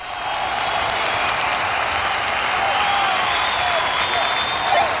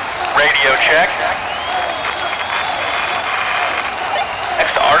radio check.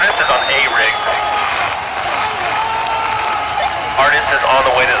 Next artist is on A rig. Artist is on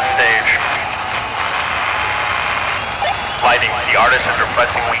the way to the stage. Lighting, the artist is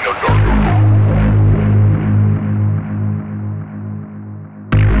requesting we go door.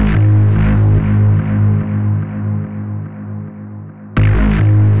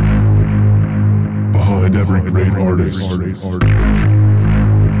 Behind every great artist,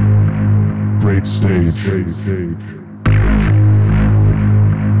 great stage,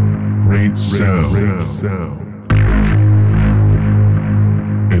 great sound,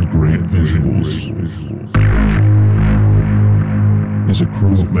 and great visuals is a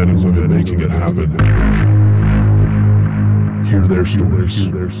crew of men and women making it happen. Hear their stories.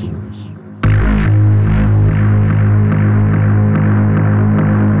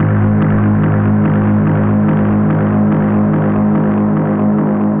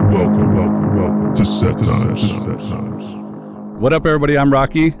 Welcome to Set Times. What up, everybody? I'm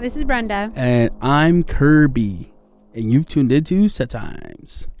Rocky. This is Brenda. And I'm Kirby. And you've tuned into Set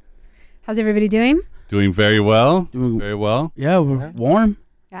Times. How's everybody doing? Doing very well. Very well. Yeah, we're warm.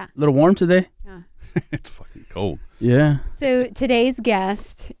 Yeah. A little warm today. Yeah. It's fucking cold. Yeah. So today's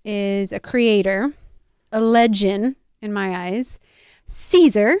guest is a creator, a legend in my eyes,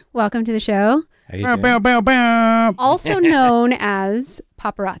 Cesar. Welcome to the show. Bow, bow, bow, bow. Also known as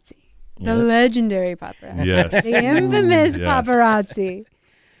Paparazzi, the legendary paparazzi, Yes. the infamous Yes. paparazzi.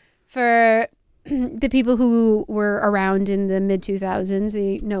 For the people who were around in the mid-2000s,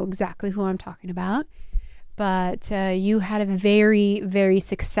 they know exactly who I'm talking about. But you had a very, very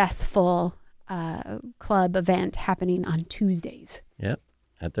successful club event happening on Tuesdays. Yep,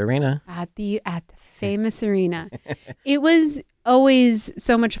 at the arena. At the famous arena. It was always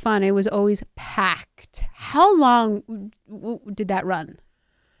so much fun. It was always packed. How long did that run?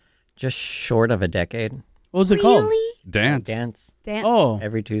 Just short of a decade. What was it called? Really? Dance. Dance Oh,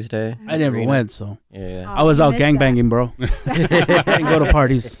 every Tuesday. I never Arena. went, so. Yeah. I was you out missed gangbanging, bro. I didn't go to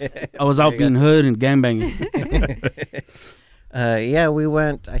parties. I was out being hood and gangbanging. Yeah, we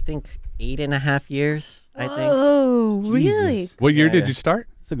went, I think, 8.5 years, I think. Oh, really? Jesus. What year Yeah, did yeah. you start?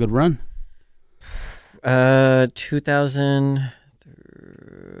 It's a good run.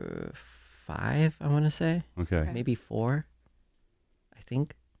 2005, I want to say. Okay. Maybe 4, I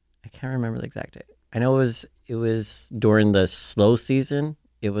think. I can't remember the exact date. I know it was during the slow season.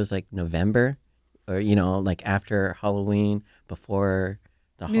 It was like November, or like after Halloween, before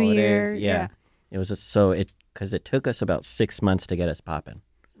the New holidays. Year, Yeah. yeah. It was because it took us about 6 months to get us popping.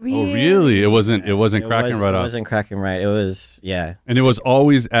 Oh, really? It wasn't cracking right It off. wasn't cracking right. It was, yeah. And it was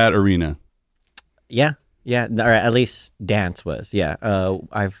always at arena. Yeah. Yeah. Or at least dance was. Yeah.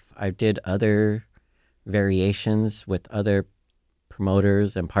 I did other variations with other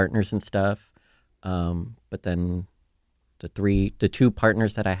promoters and partners and stuff. But then the two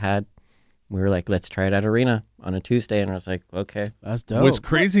partners that I had, we were like, let's try it at arena on a Tuesday. And I was like, okay. That's dope. What's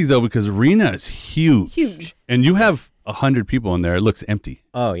crazy, though, because arena is huge. Huge. And you have 100 people in there. It looks empty.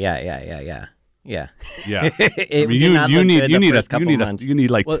 Oh, yeah. Yeah. It did not look good the first couple months. you need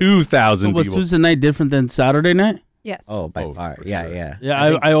like What- 2,000 So was people. Tuesday night different than Saturday night? Yes. Oh, by Oh, far. for Yeah, sure. yeah. Yeah, I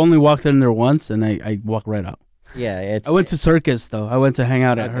think- I only walked in there once, and I walked right out. Yeah, I went to Circus, though. I went to hang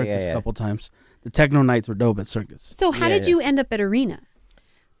out at Okay, Circus yeah. a couple times. The techno nights were dope at Circus. So how Yeah, did yeah. you end up at arena?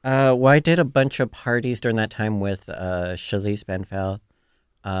 Well, I did a bunch of parties during that time with Shalice Benfeld,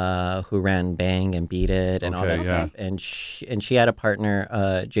 who ran Bang and Beat It and all Okay, that yeah. stuff. And she had a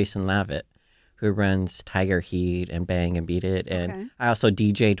partner, Jason Lavitt, who runs Tiger Heat and Bang and Beat It. And Okay. I also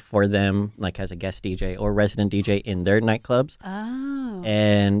DJ'd for them, like as a guest DJ or resident DJ in their nightclubs. Oh.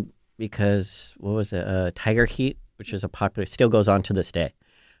 And because, what was it, Tiger Heat, which is a popular, still goes on to this day.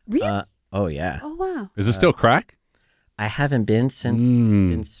 Really? Oh, yeah. Oh, wow. Is it still crack? I haven't been since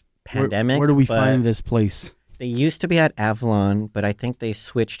Where- pandemic. Where do we but find this place? They used to be at Avalon, but I think they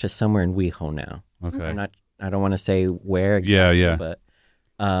switched to somewhere in WeHo now. Okay. I don't want to say where Yeah, exactly,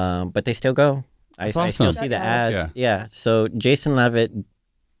 yeah. but they still go. I still awesome. see the That ads. Yeah. So Jason Levitt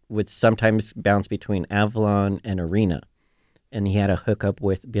would sometimes bounce between Avalon and Arena. And he had a hookup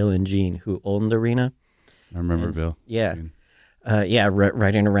with Bill and Jean, who owned the arena. I remember And- Bill. Yeah.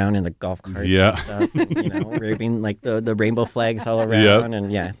 Riding around in the golf carts Yeah. and stuff. And, waving like the rainbow flags all around.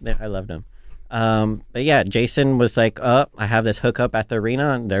 And yeah, I loved him. But yeah, Jason was like, I have this hookup at the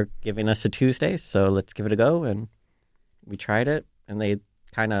arena and they're giving us a Tuesday, so let's give it a go. And we tried it and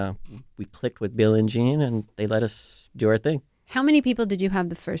we clicked with Bill and Jean and they let us do our thing. How many people did you have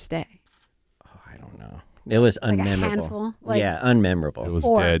the first day? Oh, I don't know. It was Like a unmemorable. handful? Like- Yeah, unmemorable. It was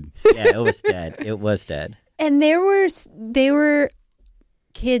Or- dead. Yeah, it was dead. It was dead. And they were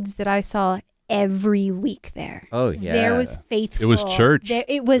kids that I saw every week there. Oh yeah. There was faithful. It was church.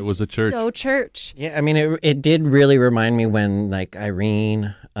 It was a church. so church. Yeah, I mean, it did really remind me when like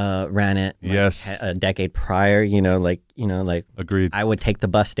Irene ran it. Like, Yes. a decade prior. Like Agreed. I would take the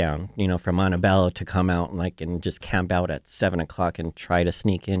bus down, from Montebello to come out and just camp out at 7:00 and try to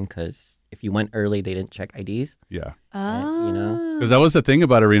sneak in because if you went early, they didn't check IDs. Yeah. Oh. Because that was the thing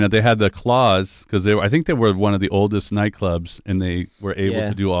about Arena. They had the clause because I think they were one of the oldest nightclubs, and they were able Yeah.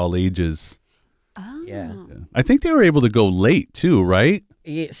 to do all ages. Oh. Yeah. I think they were able to go late too, right?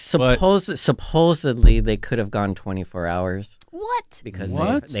 Yeah, supposedly they could have gone 24 hours What? because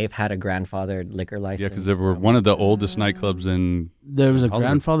What? they've had a grandfathered liquor license. Yeah, because they were one of the oldest nightclubs in. There was a Hollywood.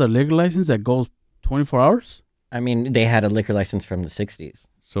 grandfather liquor license that goes 24 hours? I mean, they had a liquor license from the 60s.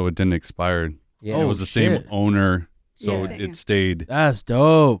 So it didn't expire. Yeah. It Oh, was the shit. same owner, so Yes. it stayed. That's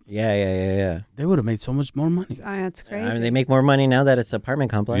dope. Yeah. They would have made so much more money. That's crazy. I mean, they make more money now that it's an apartment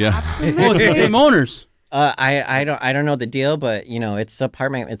complex. Yeah. Absolutely. Oh, it's the same owners. I don't know the deal, but it's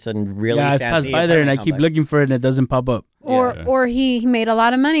apartment. It's a really Yeah, I fancy pass by there and I apartment keep complex. looking for it and it doesn't pop up. Yeah. Or he made a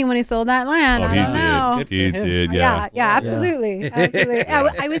lot of money when he sold that land. Oh, I he don't know. did. He did. Yeah, Yeah. absolutely. Absolutely.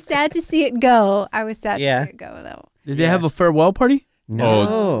 I was sad to see it go. I was sad Yeah. to see it go, though. Did they have a farewell party?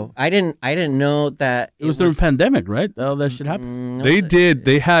 No, I didn't know that It was during pandemic, right? All that shit happened. No, They did.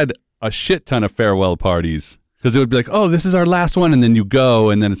 They had a shit ton of farewell parties. Because it would be like, oh, this is our last one, and then you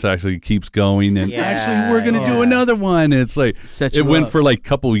go, and then it actually keeps going, and Yeah. actually we're gonna do Yeah. another one. And it's like Set it you went up. for like a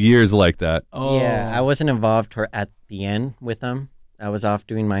couple years like that. Oh. Yeah, I wasn't involved at the end with them. I was off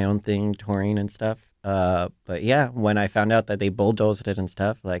doing my own thing, touring and stuff. But yeah, when I found out that they bulldozed it and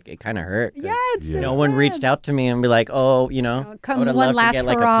stuff, like it kind of hurt. 'cause Yeah, it's so no one sad. reached out to me and be like, oh, come I would have one loved last to get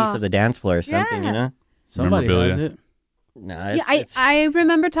like a hurrah. piece of the dance floor or something, Yeah. Somebody has Memorabilia. it. No, Yeah, I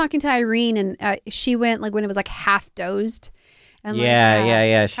remember talking to Irene, and she went like when it was like half dozed. And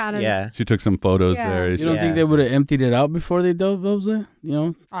yeah, kind of- yeah. She took some photos Yeah. there. You She- don't Yeah. think they would have emptied it out before they dozed it? I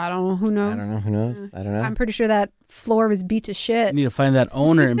don't know. Who I knows? don't know. Who knows? I don't know. I'm pretty sure that floor was beat to You shit. need to find that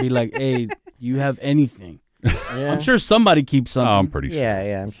owner and be like, hey, you have anything. Yeah. I'm sure somebody keeps Oh, something. I'm pretty sure.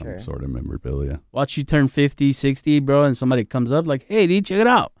 Yeah, I'm Some sure. sort of memorabilia. Watch you turn 50, 60, bro, and somebody comes up like, hey, dude, check it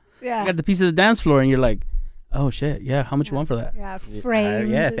out. I Yeah. got the piece of the dance floor, and you're like, oh, shit, yeah, how much you want for that? Yeah, framed.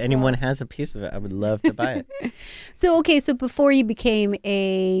 Yeah, if it's anyone all- has a piece of it, I would love to buy it. So before you became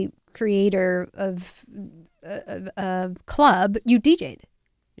a creator of a club, you DJ'd.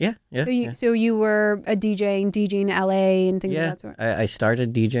 Yeah. So you were a DJing in LA and things of Yeah, that sort. I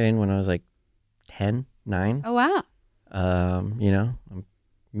started DJing when I was like 10, 9. Oh wow. I'm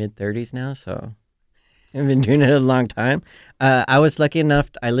mid-30s now, so I've been doing it a long time. I was lucky enough,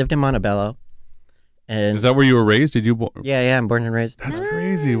 I lived in Montebello. And Is that where you were raised? Did you? Yeah, I'm born and raised. That's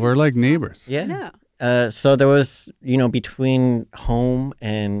crazy. We're like neighbors. Yeah. No. So there was, between home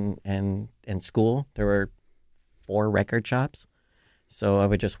and school, there were 4 record shops. So I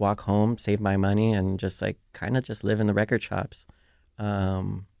would just walk home, save my money, and just like kind of just live in the record shops.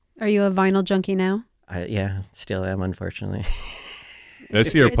 Are you a vinyl junkie now? Yeah, still am, unfortunately. I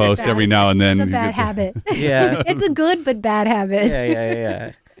see your It's a post bad- every now and then. It's a You bad get the- habit. Yeah. It's a good but bad habit.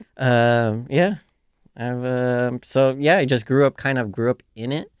 Yeah. I just grew up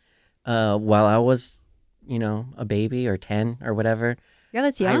in it while I was, a baby or 10 or whatever. Yeah,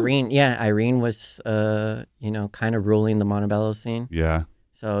 that's young. Irene was, kind of ruling the Montebello scene. Yeah.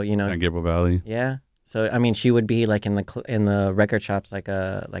 So, San Gabriel Valley. yeah. So, I mean, she would be like in the record shops, like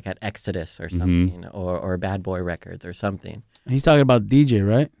at Exodus or something, or Bad Boy Records or something. He's talking about DJ,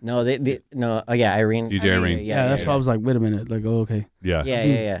 right? No, Irene. DJ Irene. Yeah, that's why I was like, wait a minute. Like, oh, okay. Yeah.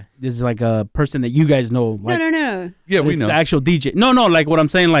 Yeah. This is like a person that you guys know. Like, No. Yeah, we it's know. the actual DJ. No, like what I'm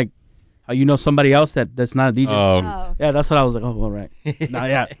saying, like how you know somebody else that's not a DJ. Oh. Yeah, that's what I was like. Oh, all right. Nah,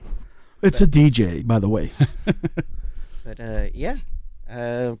 yeah. It's a DJ, by the way. But I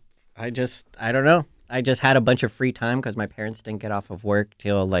don't know. I just had a bunch of free time because my parents didn't get off of work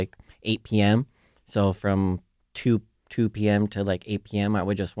till like 8 p.m. So from 2 p.m. to like 8 p.m., I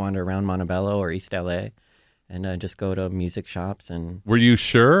would just wander around Montebello or East LA and just go to music shops. And Were you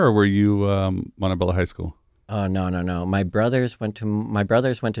sure, or were you Montebello High School? oh no, my brothers went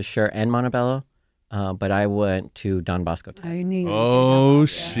to Sure and Montebello, but I went to Don Bosco Tech. I knew. you Oh would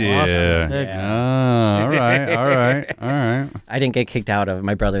say shit! Awesome. Yeah. Ah, all right. I didn't get kicked out of it.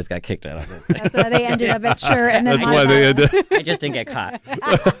 My brothers got kicked out of it. that. That's why they ended up at Sure and then That's why they had Montebello. to. I just didn't get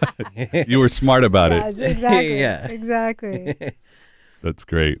caught. You were smart about Yes, it. exactly. Yeah. Exactly. That's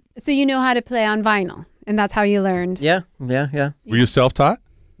great. So you know how to play on vinyl, and that's how you learned. Yeah. Were you self-taught?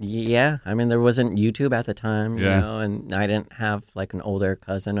 Yeah, I mean, there wasn't YouTube at the time, Yeah. and I didn't have like an older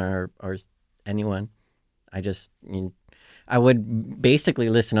cousin or anyone. I would basically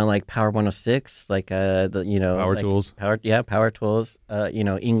listen to like Power 106, like Power Tools. Power Tools,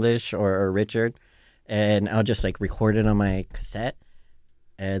 English or Richard, and I'll just like record it on my cassette,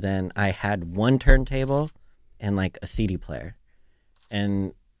 and then I had one turntable and like a CD player,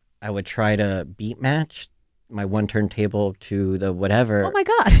 and I would try to beat match my one turntable to the whatever. Oh my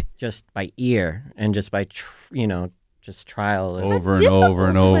God. Just by ear and just by just trial and Over and over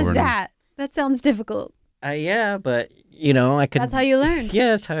and over. Was that? That sounds difficult. yeah, but I could. That's how you learn. Yeah,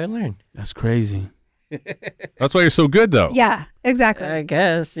 that's how I learned. That's crazy. That's why you're so good, though. Yeah, exactly. I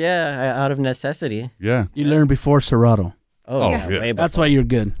guess, out of necessity. Yeah. You learned before Serato. Oh, Yeah. yeah, way before. That's why you're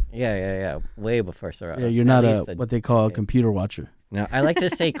good. Yeah, way before Serato. Yeah, you're not At least what they call a computer watcher. No, I like to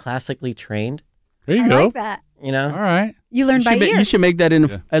say classically trained. There you I go. like that. You know, All right. You learn by ear. You should make that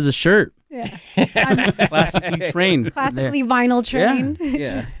as a shirt. Yeah. Classically trained. Classically vinyl trained.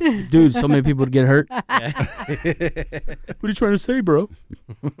 yeah. Dude, so many people would get hurt. What are you trying to say, bro?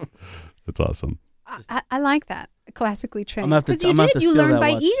 That's awesome. I like that. Classically trained. I'm gonna have to- Because you I'm gonna have did. to You steal learned that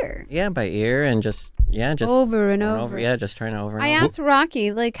by watch. ear. Yeah, by ear and just Over and over over. Yeah, just trying over and I over. asked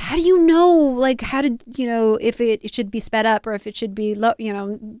Rocky, like, how do you know, like, how did you know if it should be sped up or if it should be low,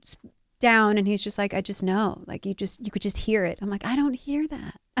 down? And he's just like, I just know. Like, you could just hear it. I'm like, I don't hear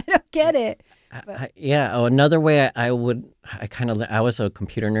that. I don't get it. Another way I was a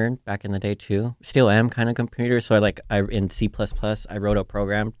computer nerd back in the day too. Still am kind of computer. So in C++, I wrote a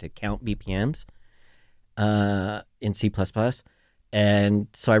program to count BPMs in C++. And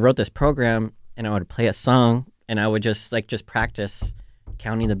so I wrote this program and I would play a song and I would just practice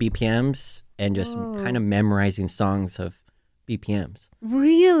counting the BPMs and just kind of memorizing songs of BPMs.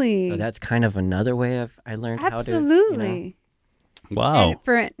 Really? So that's kind of another way I learned how to. Absolutely. Wow. And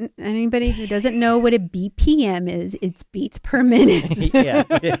for anybody who doesn't know what a BPM is, it's beats per minute. Yeah.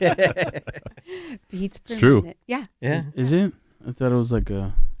 Beats per true. minute. Yeah. Yeah. Is it? I thought it was like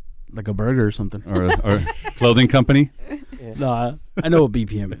a burger or something. Or a clothing company. No, I know what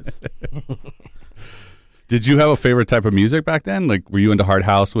BPM is. Did you have a favorite type of music back then? Like, were you into hard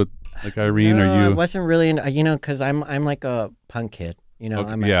house with like Irene? No, or you? I wasn't really into, because I'm like a punk kid. Okay,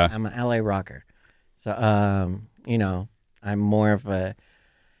 I'm an LA rocker. So, I'm more of a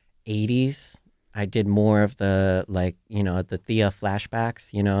 80s. I did more of the the Thea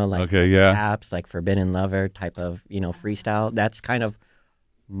flashbacks, apps like Forbidden Lover type of, freestyle. That's kind of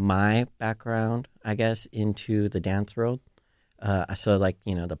my background, I guess, into the dance world. So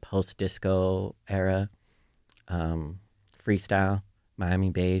the post-disco era, freestyle, Miami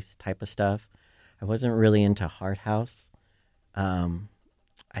bass type of stuff. I wasn't really into hard house.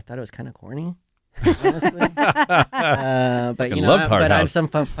 I thought it was kind of corny, honestly. But loved hard I'm house. some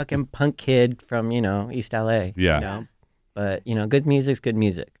fucking punk kid from East LA. Yeah. But good music's good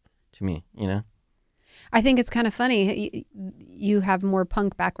music to me. I think it's kind of funny. You have more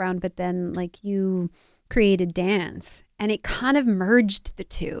punk background, but then you created dance and it kind of merged the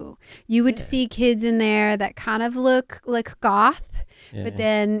two. You would see kids in there that kind of look like goth, but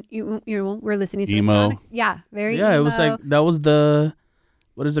then we're listening to emo. electronic. Yeah, very Yeah, emo. it was like that was the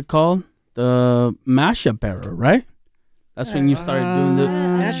what is it called? The mashup era, right? That's when you started doing the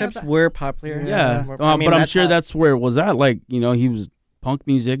Mashups were popular. yeah. But I'm sure that's where it was at. He was punk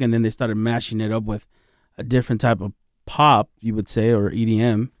music, and then they started mashing it up with a different type of pop, you would say, or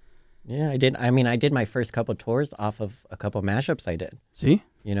EDM. Yeah, I did. I mean, I did my first couple tours off of a couple mashups I did. See?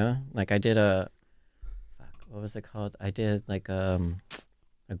 I did what was it called? I did a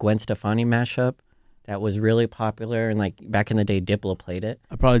Gwen Stefani mashup that was really popular, and back in the day, Diplo played it.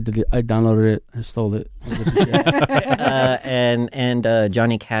 I probably did it. I downloaded it. I stole it. I was like, shit. and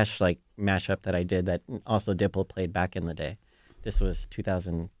Johnny Cash mashup that I did that also Diplo played back in the day. This was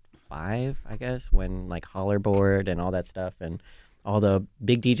 2005, I guess, when Hollerboard and all that stuff and all the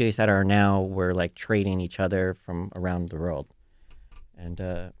big DJs that are now were trading each other from around the world. And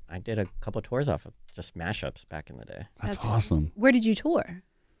I did a couple tours off of just mashups back in the day. That's awesome. Where did you tour?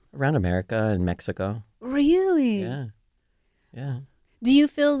 Around America and Mexico. Really? Yeah. Yeah. Do you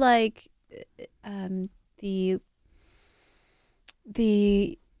feel like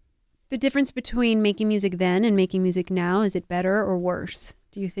the difference between making music then and making music now, is it better or worse?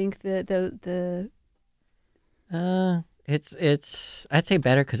 Do you think the It's I'd say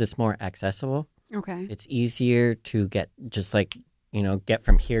better because it's more accessible. okay. It's easier to get get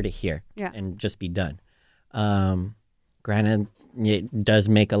from here to here and just be done. Granted, it does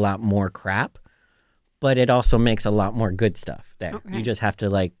make a lot more crap, but it also makes a lot more good stuff there. Okay. You just have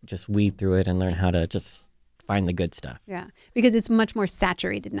to just weed through it and learn how to just find the good stuff. Yeah, because it's much more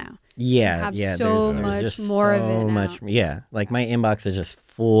saturated now. Yeah, have yeah. so there's much just more of so it now. much. Yeah, like my inbox is just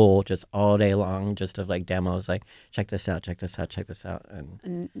full, just all day long, just of like demos. Like, check this out, check this out, check this out,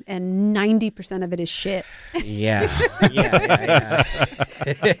 And 90% of it is shit. yeah, yeah.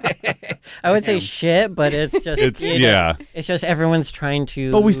 I would say shit, but it's just it's just everyone's trying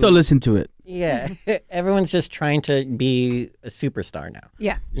to. But we still listen to it. Yeah, everyone's just trying to be a superstar now.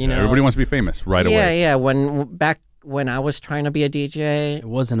 Yeah. You know, everybody wants to be famous right away. Yeah. When I was trying to be a DJ, It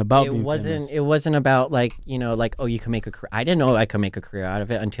wasn't about being wasn't famous. it wasn't about like, you know, like, oh, you can make a career. I didn't know I could make a career out of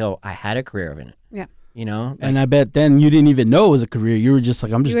it until I had a career in it. Yeah. You know? And I bet then you didn't even know it was a career. You were just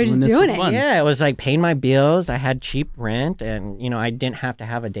like, I'm just You were doing just this doing for it. fun. Yeah, it was like paying my bills. I had cheap rent, and you know, I didn't have to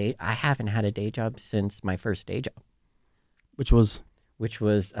have a day. I haven't had a day job since my first day job, Which was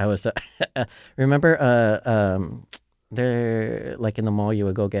I was remember there, like in the mall, you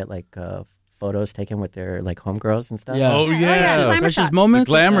would go get like photos taken with their like homegirls and stuff. Yeah. Oh yeah, glamour Precious shots. Moments.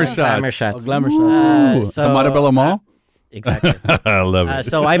 glamour shots. Glamour shots. Oh, glamour shots. Ooh, the Montebello Mall. Exactly. I love it.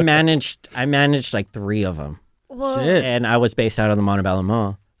 So I managed like 3 of them, Well, Shit. and I was based out of the Montebello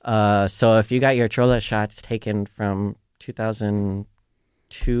Mall. So if you got your Chola shots taken from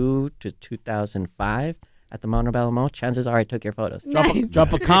 2002 to 2005 at the Montebello Mall, chances are I took your photos.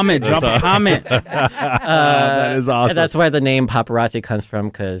 Drop a comment. Drop a comment. That is awesome. And that's where the name paparazzi comes from,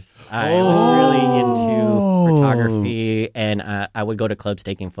 because I was really into photography, and I would go to clubs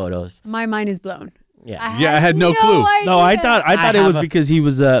taking photos. my mind is blown. Yeah. Yeah, I had no clue. idea. No, I thought it have was a- because he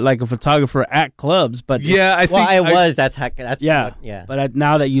was like a photographer at clubs. But Yeah, I think Well, I was. That's yeah, what- yeah. But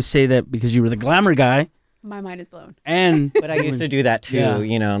now that you say that because you were the glamour guy, My mind is blown. and But I used to do that too. Yeah.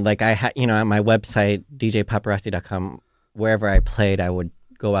 You know, like I had, you know, at my website djpaparazzi.com, wherever I played, I would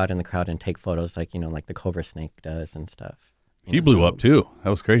go out in the crowd and take photos, like, you know, like the Cobra Snake does and stuff. You he know, blew so- up too.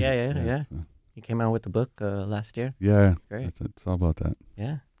 That was crazy. Yeah. He came out with the book last year. Yeah, Great. it's all about that.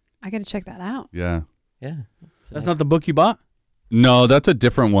 Yeah, I got to check that out. Yeah. yeah. that's not the book you bought. No, that's a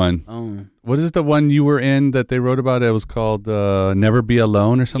different one. Oh, What is the one you were in that they wrote about? It was called "Never Be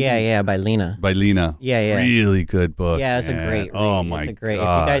Alone" or something. Yeah, by Lena. By Lena. Yeah. Really good book. Yeah, it's a man. great read. Oh my It's a great.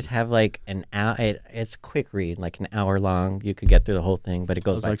 god. If you guys have like an hour, it's a quick read, like an hour long. You could get through the whole thing, but it it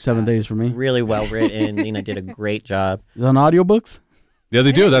goes was by like 7 fast. days for me. Really well written. Lena did a great job. Is it on audiobooks? Yeah,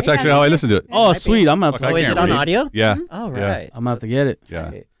 they do. That's Yeah, actually how I listen to it. Oh, might be. sweet. I'm gonna Fuck, have I Oh, is can't it on read. audio? Yeah. Oh, Yeah. right. I'm gonna have to get it. Yeah.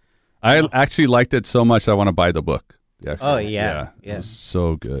 Right. I actually liked it so much I want to buy the book. Yeah. Oh, yeah. It was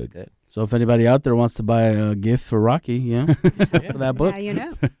so good. That's good. So if anybody out there wants to buy a gift for Rocky, yeah, just look for that book. Yeah, you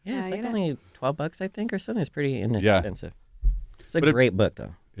know. Yeah, Yeah, it's like you know. only $12, I think, or something. It's pretty inexpensive. It's a But it- great book,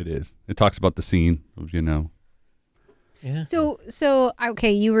 though. It is. It talks about the scene of, you know. Yeah. So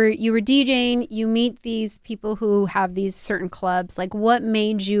okay, you were DJing. You meet these people who have these certain clubs. Like, what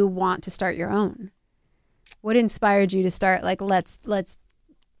made you want to start your own? What inspired you to start? Like, let's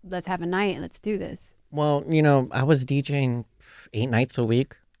have a night and let's do this. Well, you know, I was DJing 8 nights a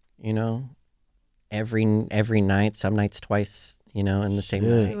week. You know, every night, some nights twice. You know, in the same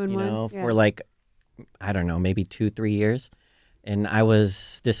Shit. night. 2 in You 1, know, yeah. for like, I don't know, maybe 2-3 years. And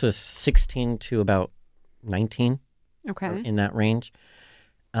this was 16 to about 19. Okay. In that range.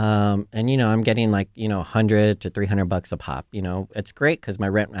 And you know, I'm getting like, you know, $100 to $300 a pop. You know, it's great because my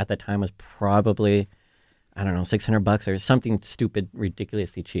rent at the time was probably, I don't know, $600 or something stupid,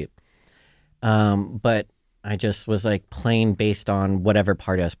 ridiculously cheap. But I just was like playing based on whatever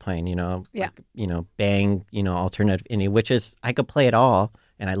party I was playing. You know, Yeah. like, you know, bang, you know, alternative indie, which is I could play it all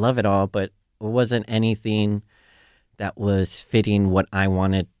and I love it all, but it wasn't anything that was fitting what I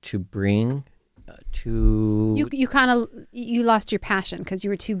wanted to bring to. You kind of you lost your passion because you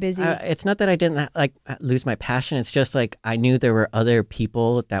were too busy. It's not that I didn't lose my passion. It's just like I knew there were other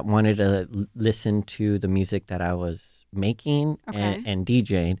people that wanted to listen to the music that I was making Okay. and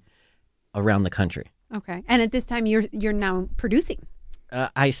DJing around the country. Okay. And at this time, you're now producing.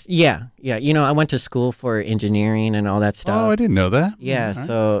 Yeah. You know, I went to school for engineering and all that stuff. Oh, I didn't know that. Yeah, All right.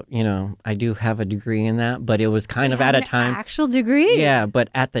 so you know, I do have a degree in that, but it was kind of at a An time. actual degree. Yeah, but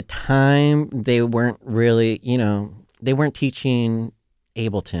at the time they weren't really, you know, they weren't teaching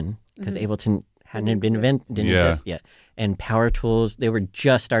Ableton because Ableton hadn't been didn't Yeah. exist yet, and Power Tools they were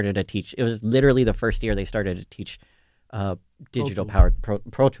just started to teach. It was literally the first year they started to teach digital powered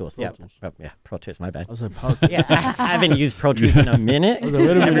Pro Tools. Yeah, Pro Tools. My bad. I was like, how- Yeah, I haven't used Pro Tools in a minute. was like,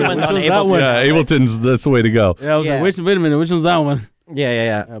 wait a minute, Everyone's which on one's that Ableton. one? Yeah, Ableton's that's the way to go. yeah, I was Yeah. like, wait a minute, which one's that one?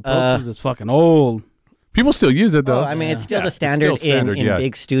 Yeah. Pro Tools is fucking old. People still use it though. Oh, I mean, it's still Yeah, the it's still standard, standard, in yeah.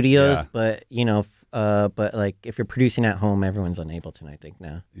 big studios, Yeah. but you know, but like if you're producing at home, everyone's on Ableton, I think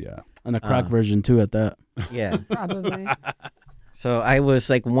now. Yeah. And a crack version too at that. Yeah. Probably. So I was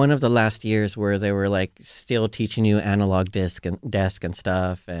like one of the last years where they were like still teaching you analog desk and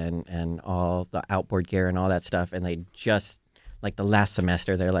stuff and all the outboard gear and all that stuff. And they just like the last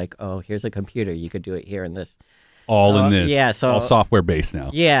semester, they're like, oh, here's a computer. You could do it here and this. All in this. Yeah. So all software based now.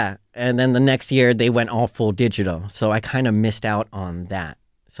 Yeah. And then the next year they went all full digital. So I kind of missed out on that.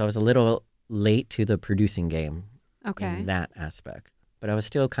 So I was a little late to the producing game in that aspect. But I was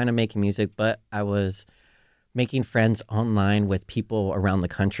still kind of making music, but I was making friends online with people around the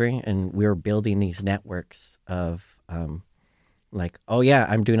country, and we were building these networks of like, oh yeah,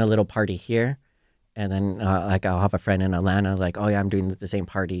 I'm doing a little party here, and then like I'll have a friend in Atlanta, like, oh yeah, I'm doing the same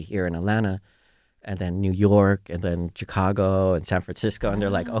party here in Atlanta, and then New York, and then Chicago and San Francisco, and they're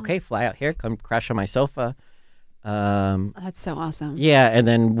like, okay, fly out here, come crash on my sofa. That's so awesome. Yeah, and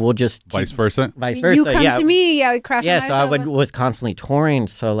then we'll just Vice versa. You come to me, we crash. Yeah, so I was constantly touring.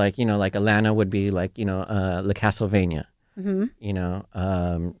 So like like Atlanta would be like La Castlevania.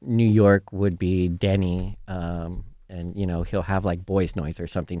 New York would be Denny, and he'll have like Boys Noise or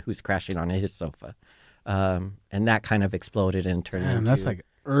something who's crashing on his sofa, and that kind of exploded and turned into. That's like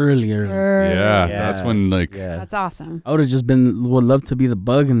earlier. Yeah, that's when like. Yeah. That's awesome. I would have just would love to be the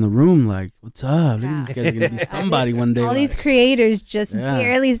bug in the room. Like, what's up? Look at these guys are gonna be somebody one day. All these creators just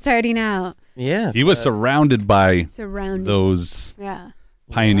barely starting out. Yeah, he was surrounded by those Yeah.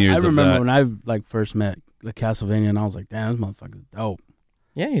 pioneers. I remember of when I like first met the Castlevania, and I was like, "Damn, this motherfucker's dope."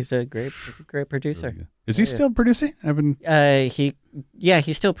 Yeah, he's a great producer. Is he still producing?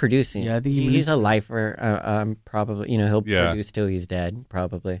 He's still producing. Yeah, I think he's a lifer. Probably, he'll produce till he's dead,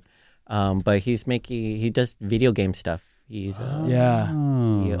 probably. But he does video game stuff. He's he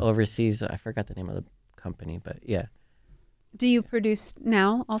oversees. I forgot the name of the company, but yeah. Do you produce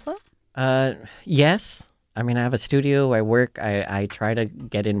now also? Yes. I mean, I have a studio. I work. I try to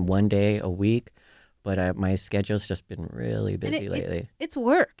get in one day a week. But my schedule's just been really busy lately. It's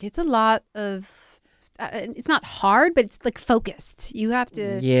work. It's a lot of. It's not hard, but it's like focused. You have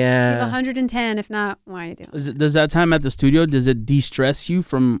to give 110. If not, why are you doing it? Does that time at the studio, does it de-stress you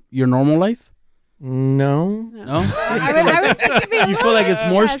from your normal life? No. I would think it'd be You feel like it's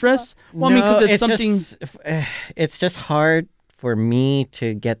more stress? Well, no, because it's something. It's just hard for me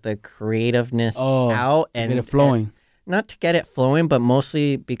to get the creativeness out and get it flowing. And not to get it flowing, but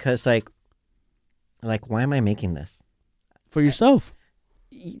mostly because like, why am I making this? For yourself.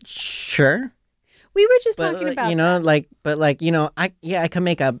 Sure. We were just talking about I can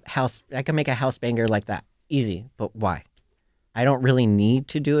make a house banger like that. Easy. But why? I don't really need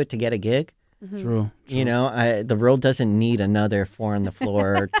to do it to get a gig. Mm-hmm. True. The world doesn't need another 4 on the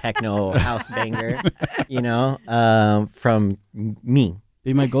floor techno house banger, from me.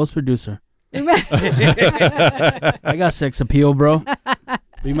 Be my ghost producer. I got sex appeal, bro.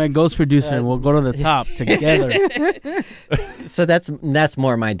 Be my ghost producer, and we'll go to the top together. So that's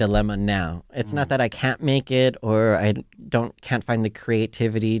more my dilemma now. It's not that I can't make it or I can't find the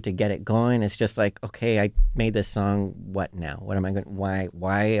creativity to get it going. It's just like, okay, I made this song. What now? What am I going? Why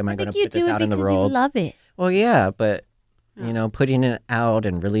am I going to put this out in the world? You love it. Well, yeah, but putting it out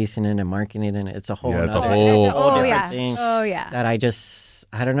and releasing it and marketing it, it's a whole it's a different thing. Oh yeah. That I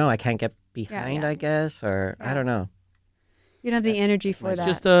don't know. I can't get behind. I guess, or I don't know. You don't have the energy for that. It's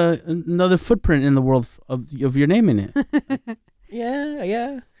just another footprint in the world of your name in it.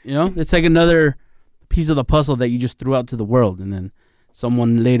 Yeah. It's like another piece of the puzzle that you just threw out to the world, and then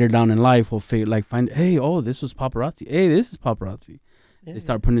someone later down in life will find, hey, this was Paparazzi. Hey, this is Paparazzi. Yeah. They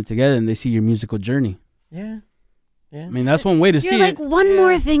start putting it together, and they see your musical journey. Yeah. I mean, that's one way to see it. You're like, one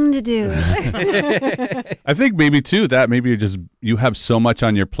more thing to do. I think maybe too that maybe you have so much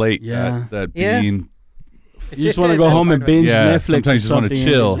on your plate that being. You just want to go home and binge Netflix. Sometimes you just want to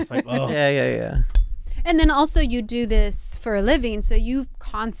chill. Like, Yeah. And then also you do this for a living, so you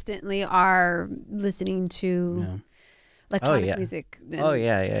constantly are listening to electronic music.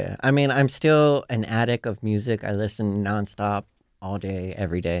 Yeah. I mean, I'm still an addict of music. I listen nonstop, all day,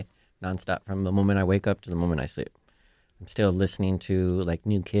 every day, nonstop, from the moment I wake up to the moment I sleep. I'm still listening to like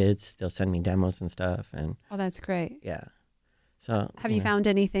new kids. They'll send me demos and stuff, and that's great. Yeah. So, have you found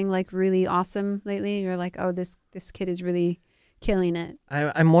anything like really awesome lately? You're like, oh, this kid is really killing it.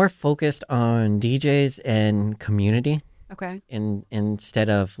 I'm more focused on DJs and community. Okay. Instead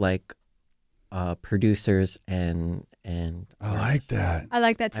of like producers and I like that. I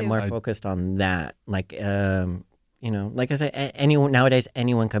like that too. I'm more focused on that. Like like I said, nowadays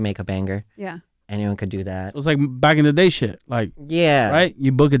anyone can make a banger. Yeah. Anyone could do that. It was like back in the day shit. Like, yeah. Right?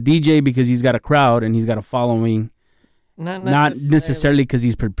 You book a DJ because he's got a crowd and he's got a following. Not necessarily because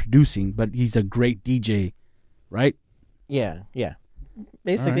he's producing, but he's a great DJ, right? Yeah.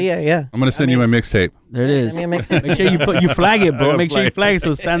 Basically, yeah. I'm gonna send you my mixtape. There it is. I mean, Make sure you flag it, I bro. gotta Make sure you flag it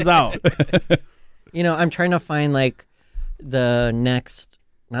so it stands out. I'm trying to find like the next,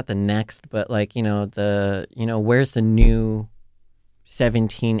 not the next, but like, where's the new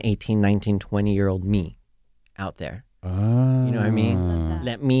 17, 18, 19, 20-year-old me out there? You know what I mean?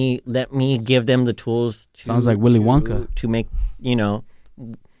 Love Let me give them the tools to Sounds like Willy Wonka. to make,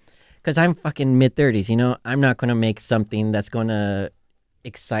 because I'm fucking mid-30s, I'm not going to make something that's going to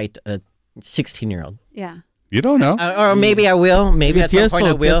excite a 16-year-old. Yeah. You don't know. Or maybe I will. Maybe at some point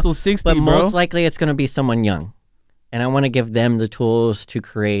I will. Tiesto 60, But bro. most likely it's going to be someone young. And I want to give them the tools to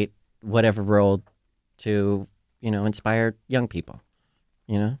create whatever role to, inspire young people.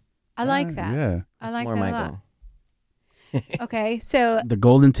 I like that. Yeah. I like More that my a lot. goal. Okay, so The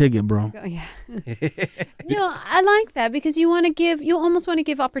golden ticket, bro. oh, yeah. No, I like that because you almost want to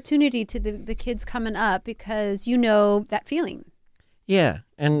give opportunity to the kids coming up because you know that feeling. Yeah.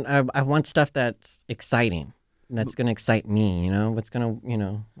 And I want stuff that's exciting. That's going to excite me, what's going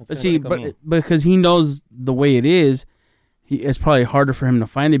to, But see, but because he knows the way it is, it's probably harder for him to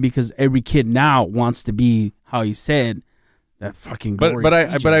find it because every kid now wants to be how he said that fucking. But what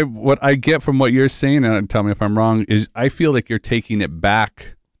I get from what you're saying, and tell me if I'm wrong, is I feel like you're taking it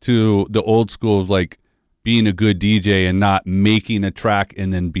back to the old school of like being a good DJ and not making a track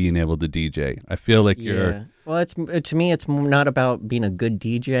and then being able to DJ. I feel like you're. Well, to me, it's not about being a good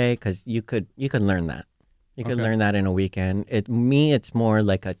DJ because you could learn that. You could learn that in a weekend. It's more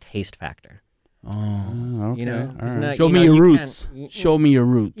like a taste factor. Oh, Okay. It's all right. not- show you me know, your you roots. can't- Show me your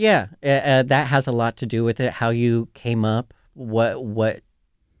roots. Yeah, that has a lot to do with it. How you came up, what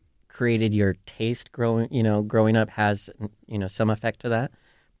created your taste growing up has some effect to that.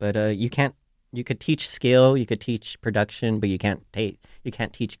 But you could teach skill, you could teach production, but you can't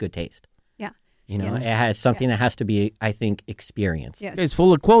teach good taste. Yeah. It has something that has to be, I think, experience. Yes. It's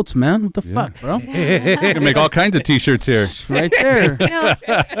full of quotes, man. What the fuck, bro? You can make all kinds of T-shirts here. Right there. No,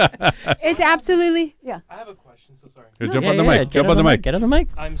 it's absolutely I have a question. So sorry. Here, jump on the mic. Jump on the mic. Get on the mic.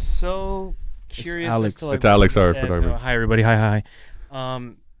 I'm so curious. Alex. As to, like, It's Alex, what you our said. photographer. Hi, everybody. Hi.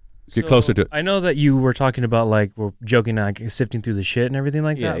 Get closer to it. I know that you were talking about like we're joking, like sifting through the shit and everything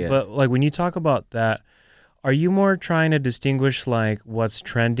like that. Yeah. But like when you talk about that, are you more trying to distinguish like what's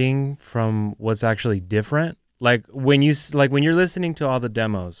trending from what's actually different? Like when you're listening to all the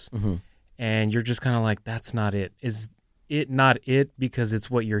demos Mm-hmm. and you're just kind of like, that's not it. Is it not it because it's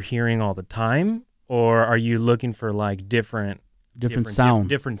what you're hearing all the time, or are you looking for like different sound.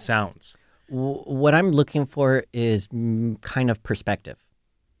 different sounds? What I'm looking for is kind of perspective.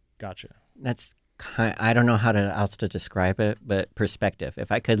 Gotcha. That's I don't know how else to describe it, but perspective.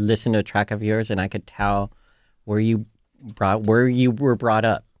 If I could listen to a track of yours and I could tell where you were brought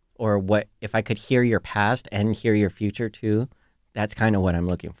up, or what if I could hear your past and hear your future too, that's kind of what I'm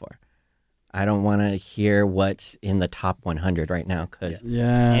looking for. I don't want to hear what's in the top 100 right now because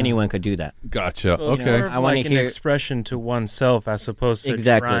Yeah. anyone could do that. Gotcha. So it's Okay. more of I wanna like an hear- expression to oneself as opposed to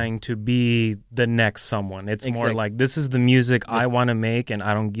Exactly. trying to be the next someone. It's more Exact- like, this is the music I want to make, and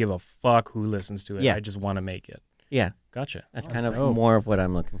I don't give a fuck who listens to it. Yeah. I just want to make it. Yeah, Gotcha. that's Oh, kind of dope. more of what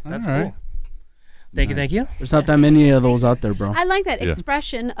I'm looking for. That's All right. cool. Thank you. There's not that many of those out there, bro. I like that Yeah.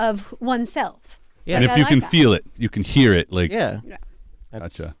 expression of oneself. Yeah. And if I you like can that. feel it, you can hear it. Like, Yeah.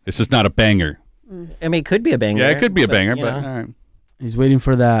 That's- gotcha. It's just not a banger. I mean, it could be a banger. Yeah, it could be a banger, you but know. all right. He's waiting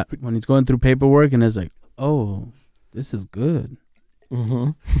for that when he's going through paperwork and it's like, oh, this is good.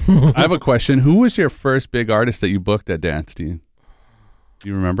 Mm-hmm. I have a question. Who was your first big artist that you booked at Dance? Do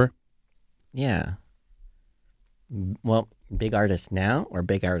you remember? Yeah. Well, big artist now or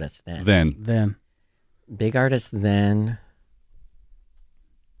big artist then? Then Big artist then.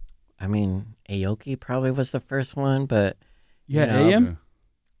 I mean, Aoki probably was the first one, but yeah, know,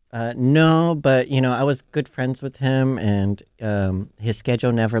 AM. no, but I was good friends with him, and his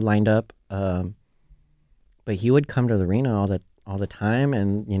schedule never lined up. But he would come to the arena all the time,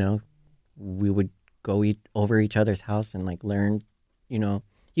 and we would go eat over each other's house and like learn. He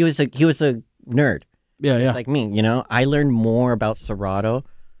was a nerd. Yeah, yeah. Like me, I learned more about Serato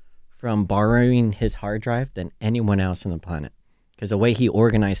from borrowing his hard drive than anyone else on the planet. Because the way he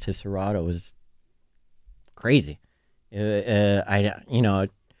organized his Serato was crazy. The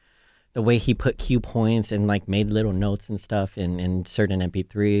way he put cue points and like made little notes and stuff in certain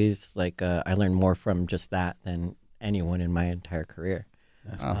MP3s, like I learned more from just that than anyone in my entire career.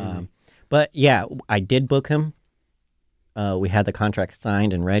 But yeah, I did book him. We had the contract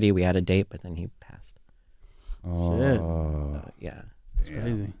signed and ready. We had a date, but then he passed. Oh. Yeah. It's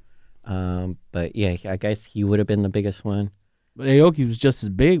crazy. But yeah, I guess he would have been the biggest one. But Aoki was just as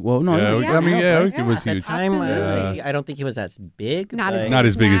big. Well, no, Yeah, he was- I mean, Yeah. Aoki was At the huge. time, Absolutely. I don't think he was as big. Not as but- big Not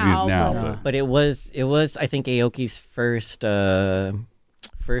as big as he is now, now, but- But it was I think Aoki's first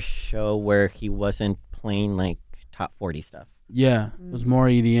show where he wasn't playing like top 40 stuff. yeah, it was more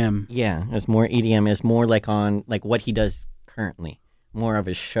EDM. Yeah, it's more EDM. It's more like on like what he does currently, more of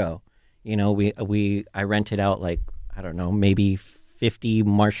his show. You know, I rented out like I don't know, maybe 50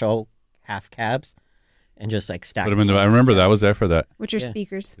 Marshall half cabs, and just like stacked. Put him in the. I remember that. I was there for that. Which are Yeah.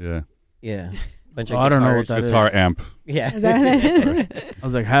 speakers. Yeah, Yeah, bunch Oh, I don't know what guitars. that is. guitar amp. Yeah, Is that I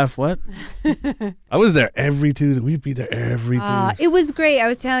was like, half what? I was there every Tuesday. We'd be there every Tuesday. it was great. I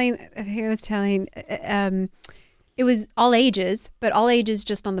was telling, it was all ages, but all ages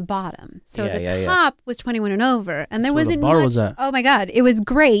just on the bottom. So Yeah, the yeah, yeah. top was 21 and over, and there That's where the wasn't bar much. was at. Oh my God, it was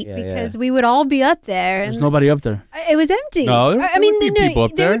great Yeah, because we would all be up there, There's and nobody up there. it was empty. No, there would be people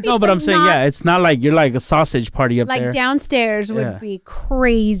up there. would be, No, but I'm saying, not- yeah, it's not like you're like a sausage party up like there. downstairs would Yeah. be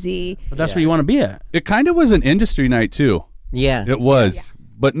crazy. But that's where you want to be at. It kind of was an industry night too. yeah. It was,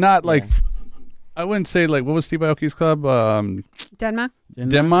 but not like. Yeah. I wouldn't say like what was Steve Aoki's club? Denmark.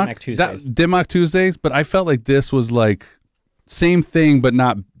 Denmark Tuesdays. Denmark Tuesdays, but I felt like this was like same thing, but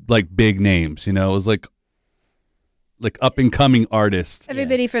not like big names. You know, it was like up and coming artists.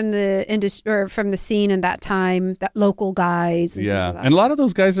 Everybody from the industry or from the scene in that time, that local guys. And things Yeah, like that. and a lot of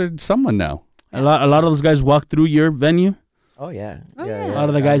those guys are someone now. A lot of those guys walk through your venue. Oh yeah. Oh, yeah, yeah. A lot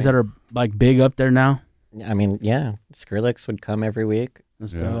of the guys that are like big up there now. I mean, yeah, Skrillex would come every week.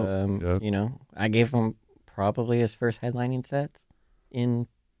 That's Yeah. dope. Yep. You know, I gave him probably his first headlining sets in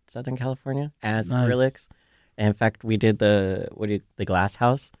Southern California as Nice. Skrillex. And in fact, we did the Glass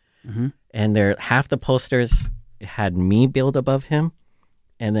House, Mm-hmm. and there half the posters had me build above him,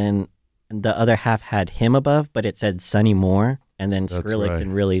 and then the other half had him above, but it said Sonny Moore, and then That's Skrillex right.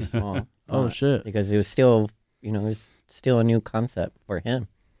 in really small. Oh font, shit! Because it was still, it was still a new concept for him.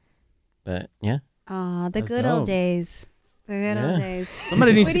 But yeah. Ah, the That's good dope. old days. The good Yeah. old days.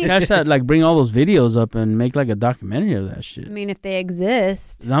 Somebody needs What to do you- catch that, like bring all those videos up and make like a documentary of that shit. I mean, if they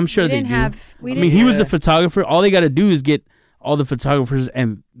exist, I'm sure we they didn't do. have. We I didn't mean, he was a have- photographer. All they got to do is get all the photographers,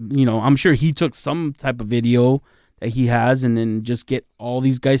 and I'm sure he took some type of video that he has, and then just get all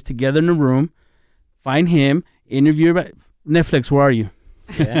these guys together in a room, find him, interview. Netflix, where are you?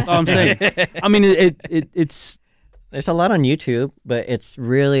 That's all I'm saying. I mean, it's There's a lot on YouTube, but it's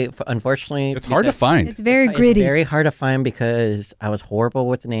really, unfortunately, It's hard to because- find. It's very It's gritty. very hard to find because I was horrible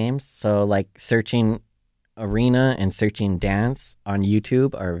with names. So like searching arena and searching dance on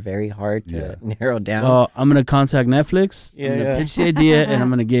YouTube are very hard to narrow down. well, I'm gonna contact Netflix. Yeah, I'm gonna yeah. pitch the idea, and I'm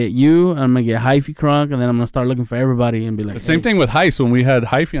gonna get you. I'm gonna get Hyphy Crunk, and then I'm gonna start looking for everybody and be like, The same thing with Heist. When we had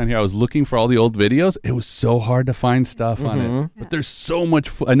Hyphy on here, I was looking for all the old videos. It was so hard to find stuff on it. Mhm. But there's so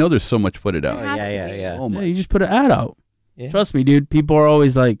much. I know there's so much footage There out. has yeah, to yeah, be. yeah. So Yeah, much. you just put an ad out. Yeah. Trust me, dude. People are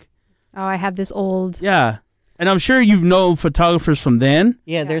always like, Oh, I have this old. yeah. And I'm sure you've known photographers from then.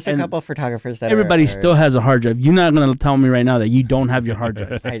 Yeah, there's a And couple of photographers that Everybody are, still has a hard drive. You're not going to tell me right now that you don't have your hard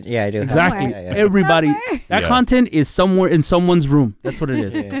drives. I do. have- Exactly. Yeah, yeah. Everybody. Somewhere. That Yeah. content is somewhere in someone's room. That's what it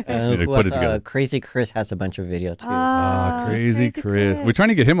is. Yeah. need to Who put it else? together. Crazy Chris has a bunch of video too. Ah, crazy Chris. We're trying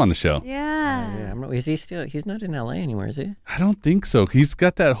to get him on the show. Yeah. Yeah, is he still? He's not in LA anymore, is he? I don't think so. He's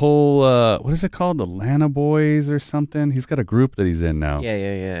got that whole what is it called, Atlanta Boys or something. He's got a group that he's in now.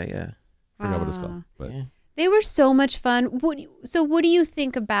 Yeah. I forgot what it's called. But Yeah. They were so much fun. What do you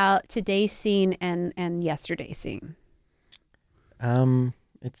think about today's scene and yesterday's scene?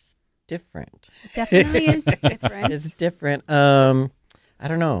 It's different. Definitely is different. It's different. I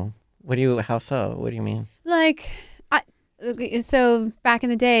don't know. How so? What do you mean? Like, so back in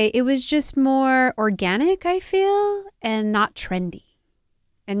the day, it was just more organic, I feel, and not trendy.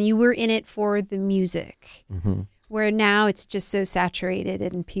 And you were in it for the music. Mm-hmm. Where now it's just so saturated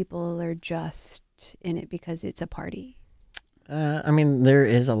and people are just in it because it's a party. I mean, there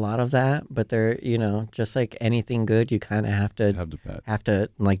is a lot of that, but there, just like anything good, you kind of have to have to bet.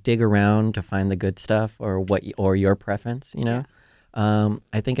 like dig around to find the good stuff or or your preference.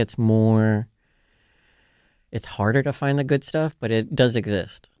 I think it's harder to find the good stuff, but it does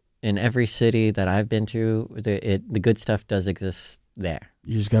exist in every city that I've been to. The good stuff does exist there.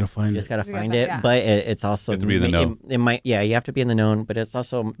 You just got to find You it. just got to You gotta find find- it, yeah. but it's also You have to be in the know. It might, you have to be in the known, but it's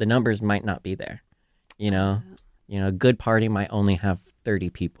also the numbers might not be there. A good party might only have 30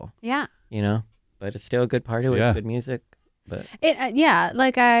 people. Yeah. But it's still a good party with Yeah. good music. But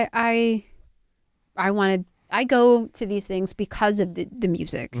Like I go to these things because of the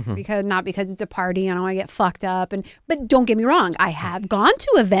music, not because it's a party and I want to get fucked up. But don't get me wrong, I have gone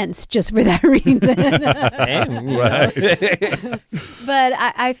to events just for that reason. same, Right. But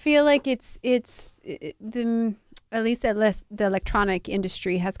I feel like it's at least the electronic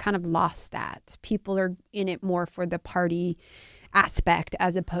industry has kind of lost that. People are in it more for the party aspect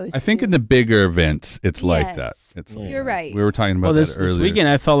as opposed I think to, in the bigger events, it's like that. Yes. It's You're right. We were talking about this that earlier. this weekend,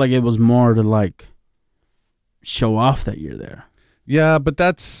 I felt like it was more to like show off that you're there. Yeah, but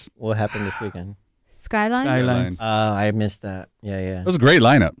that's What happened this weekend? Skyline. Skylines. I missed that. Yeah, yeah. it was a great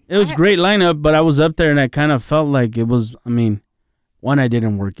lineup. It was a great lineup, but I was up there and I kind of felt like it was. I mean, one, I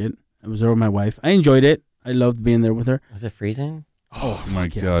didn't work it. I was there with my wife. I enjoyed it. I loved being there with her. Was it freezing? Oh my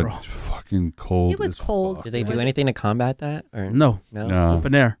fuck yeah, god, bro. fucking cold. It was as cold. fuck. Did they do anything to combat that? Or No, no?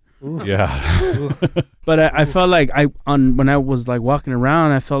 open air. Yeah. But I felt like when I was like walking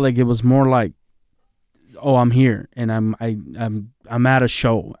around, I felt like it was more like, oh, I'm here and I'm at a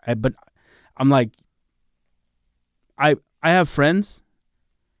show. But I'm like, I have friends,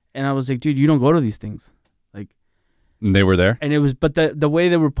 and I was like, dude, you don't go to these things. And they were there. And it was, but the way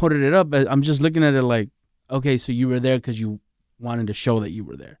they were putting it up, I'm just looking at it like, okay, so you were there because you wanted to show that you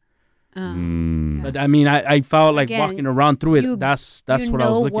were there. Mm. But I mean, I felt like Again, walking around through it. you- That's you what I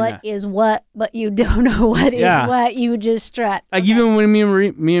was know looking what at. is what, but you don't know what is Yeah. what. You just strut. Like Okay. even when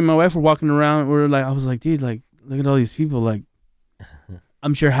me and my wife were walking around, we were like, I was like, dude, like look at all these people. Like,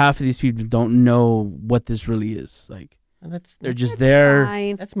 I'm sure half of these people don't know what this really is. Like, That's they're just That's there.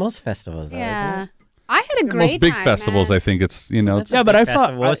 fine. that's most festivals, though, Yeah. isn't it? I had a great Most big time, festivals, man. I think it's That's a Yeah, but big I thought-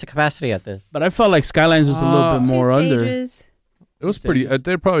 festival. What was the capacity at this? But I felt like Skylines was a little bit Two more under. stages. it was pretty.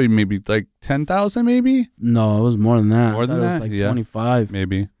 They're probably maybe like 10,000, maybe, No, it was more than that. More I than thought it that? was like Yeah. 25.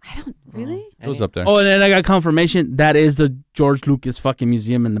 maybe. I don't really. It was up there. Oh, and then I got confirmation that is the George Lucas fucking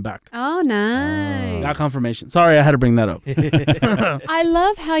museum in the back. Oh, nice. Got confirmation. Sorry, I had to bring that up. I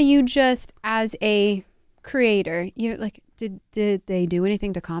love how you just, as a creator, you like, did they do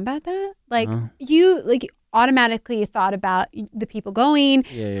anything to combat that? Like No. you like automatically thought about the people going.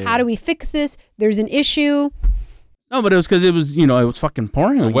 Yeah. How do we fix this? There's an issue. No, but it was because it was, it was fucking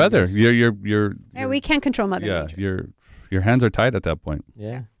pouring. The on you weather. guys. You're And we can't control Mother yeah. Nature. Your hands are tied at that point.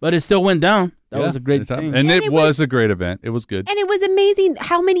 Yeah. But it still went down. That Yeah, was a great it's up. thing. and And it it was was- a great event. It was good. And it was amazing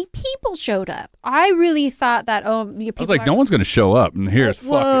how many people showed up. I really thought that, I was like, no one's going to show up, and here it's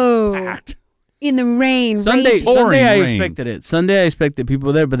Whoa. fucking packed. in the rain. Sunday, raging. Pouring Sunday I rain. expected it. Sunday I expected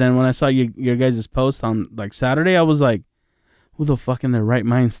people there, but then when I saw your guys' post on like Saturday, I was like, who the fuck in their right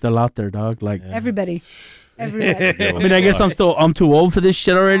mind still out there, dog? Like, Everybody. Everybody. I mean, I guess I'm too old for this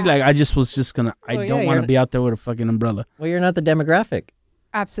shit already. Like, I just was just gonna. I Oh, don't yeah, want to you're- be out there with a fucking umbrella. Well, you're not the demographic.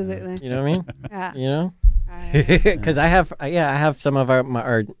 Absolutely. You know what I mean? Yeah. You know? I- Because I have some of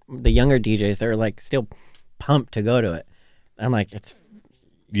the younger DJs that are like still pumped to go to it. I'm like,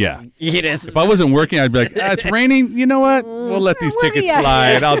 Yeah. it is. If I wasn't working, I'd be like, it's raining. You know what? We'll let these tickets Yeah.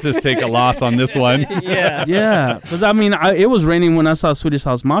 slide. I'll just take a loss on this one. Yeah. Yeah, because I mean, it was raining when I saw Swedish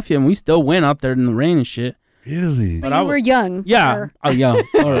House Mafia, and we still went out there in the rain and shit. Really? But I you were young. Yeah, or- yeah,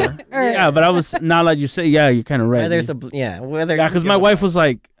 yeah. But I was not like you say. Yeah, you're kind of right. Whether it's dude. whether Yeah, because my wife was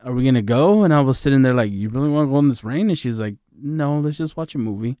like, "Are we gonna go?" And I was sitting there like, "You really want to go in this rain?" And she's like, "No, let's just watch a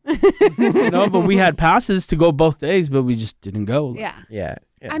movie." But we had passes to go both days, but we just didn't go. Yeah. yeah.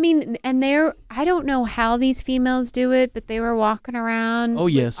 I mean, and I don't know how these females do it, but they were walking around. Oh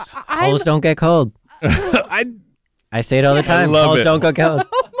yes. Holes don't get cold. I say it all the time. love Holes it. don't go cold.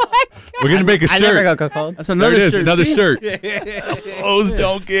 Oh my God. We're going to make a I never shirt. go cold. That's There another it is. shirt. Another See? shirt. Clothes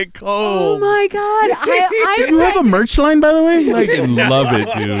don't get Oh cold. my God. I Do you have a merch line, by the way? I Like, fucking love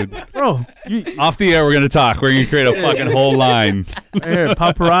it, dude. bro, Off the air, we're going to talk. We're going to create a fucking whole line. right here,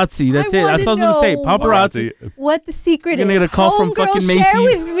 paparazzi. That's I it. That's what I was gonna say. wanna know Paparazzi. what the secret We're is. gonna get a call from Homegirl, fucking Share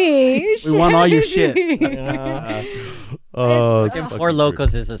Macy's. with me. We want all your Share shit. with me. Oh, Four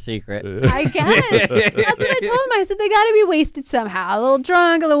Locos is a secret. I guess. That's what I told him. I said, they got to be wasted somehow. A little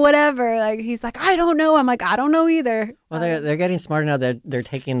drunk, a little whatever. Like, he's like, I don't know. I'm like, I don't know either. Well, they're getting smarter now. They're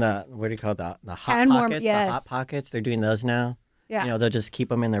taking the what do you call it? The hot Hand warm- pockets. yes. The hot pockets. They're doing those now. Yeah. You know, they'll just keep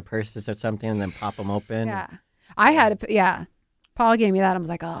them in their purses or something and then pop them open. Yeah. I had to, yeah. Paul gave me that. I was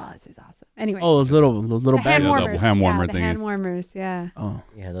like, oh, this is awesome. Anyway. Oh, those little the hand bags. Yeah, the warmers. hand warmer the thingies. hand warmers. Yeah. Oh,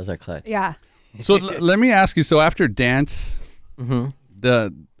 Yeah, those are clutch. Yeah. So let me ask you. So after dance, Mm-hmm.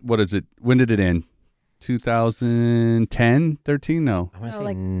 what is it? When did it end? 2010, 13? No. I want to Oh, say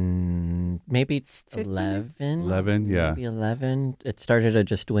like maybe 15? 11. 11, yeah. Maybe 11. It started to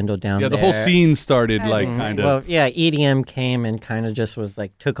just dwindle down. Yeah, the whole there. scene started Mhm. like Mhm. kind of. Well, yeah, EDM came and kind of just was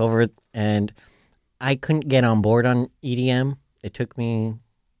like took over, and I couldn't get on board on EDM. It took me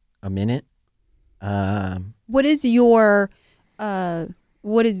a minute. What is your,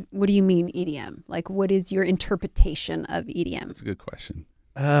 what do you mean EDM? Like, what is your interpretation of EDM? That's a good question.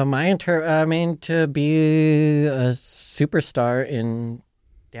 I mean, to be a superstar in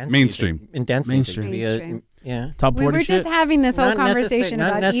dance Mainstream. music, in dance Mainstream. music, to be Mainstream. Yeah. Top We 40 were shit? just having this whole Not conversation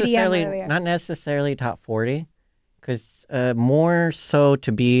not about EDM necessarily, earlier. not necessarily top 40, because more so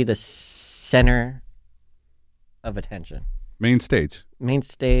to be the center of attention, Main stage. main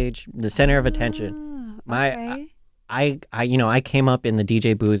stage, the center of attention. Okay. I came up in the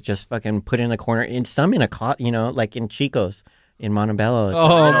DJ booth, just fucking put in a corner, and some in a like in Chico's in Montebello. It's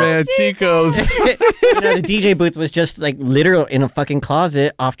Oh man, Chico's. the DJ booth was just like literal in a fucking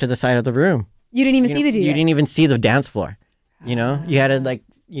closet off to the side of the room. You didn't even see the DJ. You didn't even see the dance floor. You had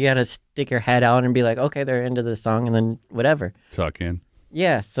to stick your head out and be like, okay, they're into the song, and then whatever. Tuck in.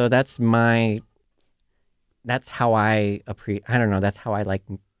 Yeah, so that's how I that's how I like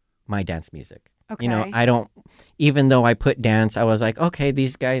my dance music. Okay. I don't, even though I put dance, I was like, okay,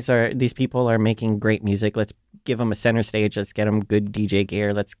 these people are making great music. Let's give them a center stage. Let's get them good DJ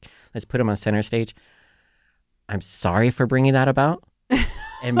gear. Let's put them on center stage. I'm sorry for bringing that about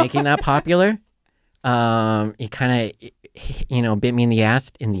and making that popular. It kind of, bit me in the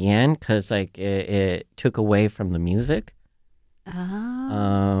ass in the end, because like it took away from the music.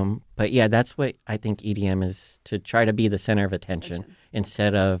 But yeah, that's what I think EDM is, to try to be the center of attention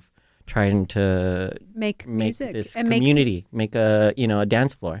instead of trying to make music this and community, make a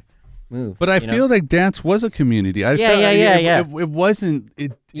dance floor move. But I feel like dance was a community. I felt It wasn't.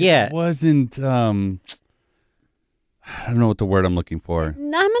 It wasn't. I don't know what the word I'm looking for. I'm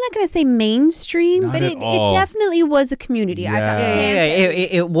not going to say mainstream, Not but at it all. definitely was a community. I thought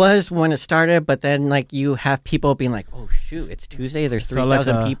It was when it started, but then like you have people being like, "Oh shoot, it's Tuesday. There's felt like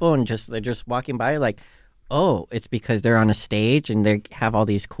 3,000 people, and they're just walking by, like, oh, it's because they're on a stage and they have all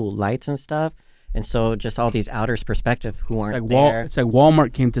these cool lights and stuff, and so just all these outers perspective who aren't there. It's like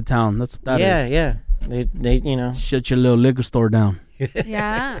Walmart came to town. That's what that is. Yeah. They Shut your little liquor store down.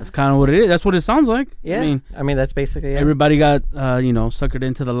 Yeah. That's kind of what it is. That's what it sounds like. Yeah. I mean, that's basically it. everybody got suckered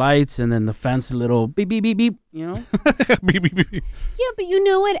into the lights, and then the fancy little beep beep beep beep. Beep, beep, beep. Yeah, but you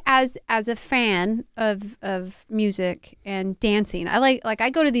know what? As a fan of music and dancing, I like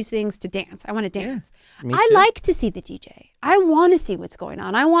I go to these things to dance. I want to dance. Me I too. like to see the DJ. I want to see what's going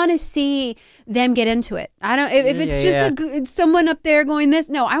on. I want to see them get into it. I don't if it's just someone up there going this.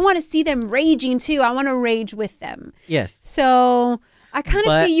 No, I want to see them raging too. I want to rage with them. Yes. So I kind of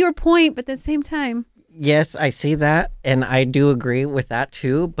But- see your point, but at the same time, Yes, I see that, and I do agree with that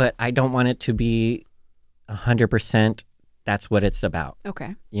too, but I don't want it to be 100% that's what it's about,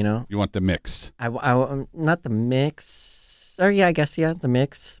 okay. You want the mix. I not the mix, or I guess the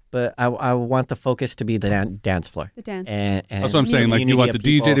mix, but I want the focus to be the dance floor. The dance. And That's what I'm saying. Like you want the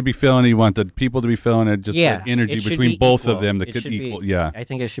DJ to be feeling it, you want the people to be feeling it, just like energy it should between be both equal. of them that It could should be- equal. Yeah. I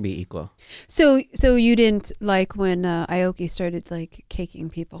think it should be equal. So you didn't like when Aoki started like caking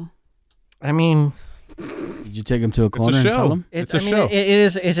people? I mean, Did you take him to a It's corner a and show. tell him? It's I a mean, show. it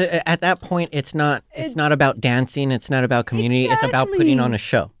is at that point. It's not about dancing. It's not about community. It's about putting on a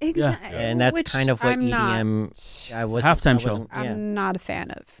show. Exactly. And that's kind of what I'm EDM. I was Halftime show. I'm not a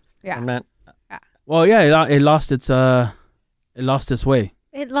fan of. Yeah. I'm not. Well, yeah, it lost its way.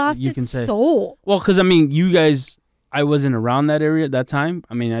 It lost You can its say. soul. Well, because I mean, you guys, I wasn't around that area at that time.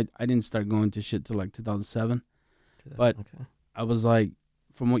 I mean, I didn't start going to shit till like 2007. But Okay. I was like,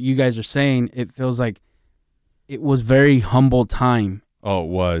 from what you guys are saying, it feels like it was very humble time. Oh, it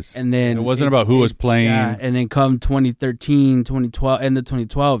was. And then it wasn't about who was playing. Yeah, and then come 2013, 2012, end of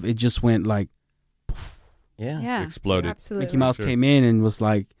 2012, it just went like Yeah. Yeah. Exploded. Absolutely. Mickey Mouse Sure. came in and was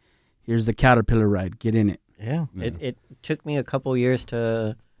like, "Here's the caterpillar ride. Get in it." Yeah. Yeah. It took me a couple years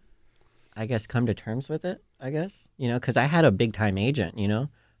to, I guess, come to terms with it. I guess because I had a big time agent.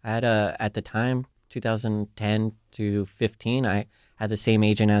 I had at the time 2010 to 15. I had the same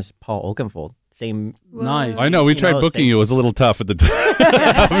agent as Paul Oakenfold. Same. Nice. I know. We tried booking you. It was a little tough at the time.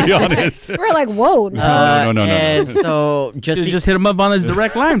 I'll be honest. We're like, whoa. No. No. And so Just hit him up on his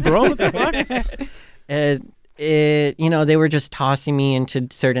direct line, bro. What the fuck? they were just tossing me into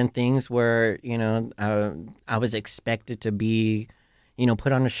certain things where I was expected to be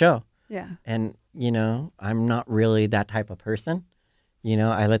put on a show, Yeah. and I'm not really that type of person.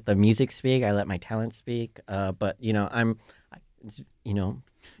 I let the music speak, I let my talent speak, but I'm You're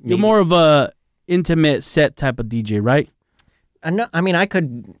maybe- more of a intimate set type of DJ, right?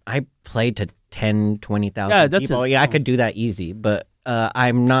 I played to 10, 20,000 Yeah, that's people. it. Yeah, I could do that easy, but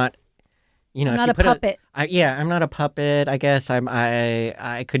I'm not. I'm if not you a put puppet. I'm not a puppet. I guess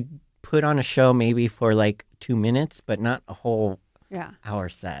I could put on a show maybe for like 2 minutes, but not a whole Yeah. hour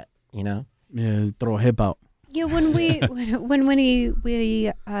set. Yeah, throw a hip out. Yeah. When we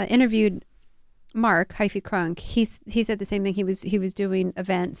interviewed Mark Hyphy Crunk, he said the same thing. He was doing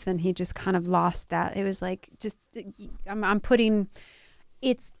events and he just kind of lost that. It was like I'm putting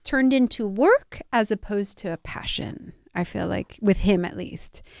it's turned into work as opposed to a passion. I feel like with him, at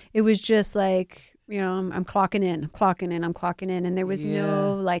least, it was just like, I'm clocking in, and there was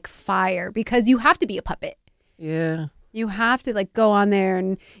no like fire, because you have to be a puppet. Yeah. You have to like go on there,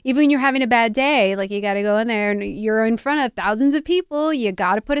 and even when you're having a bad day, like you got to go in there and you're in front of thousands of people. You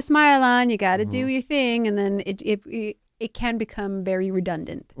got to put a smile on. You got to do your thing, and then it can become very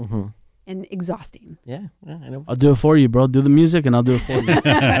redundant and exhausting. Yeah, I know. I'll do it for you, bro. Do the music and I'll do it for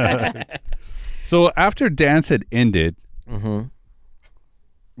you. So after dance had ended,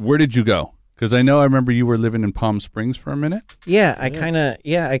 where did you go? Because I remember you were living in Palm Springs for a minute. Yeah, I kind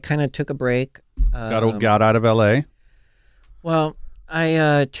of took a break. Got out of LA. Well,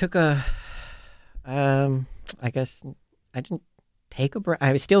 I took a, I guess I didn't take a break.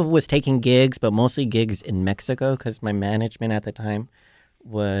 I still was taking gigs, but mostly gigs in Mexico, because my management at the time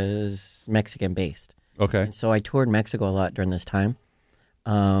was Mexican based. Okay. And so I toured Mexico a lot during this time.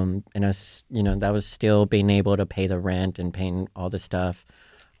 And I was, that was still being able to pay the rent and paying all the stuff.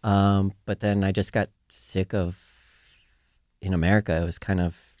 But then I just got sick of, in America, it was kind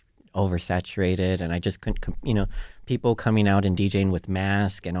of oversaturated, and I just couldn't, people coming out and DJing with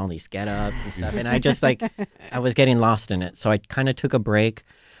masks and all these get-ups and stuff. And I just I was getting lost in it. So I kind of took a break,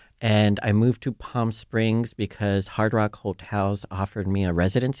 and I moved to Palm Springs because Hard Rock Hotels offered me a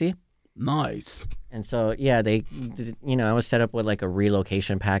residency. Nice. And so, yeah, I was set up with like a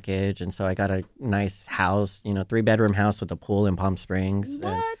relocation package. And so I got a nice house, 3-bedroom house with a pool in Palm Springs.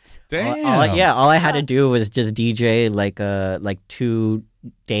 What? Damn. All I had to do was just DJ like 2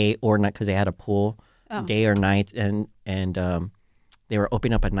 day or night, because they had a pool, day or night. And they were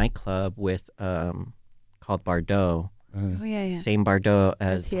opening up a nightclub with called Bardot. Oh, yeah. Same Bardot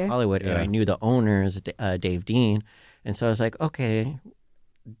as here. Hollywood. Yeah. And I knew the owners, Dave Dean. And so I was like, okay,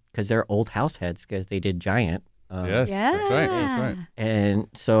 because they're old house heads, because they did Giant. Yes, that's right. And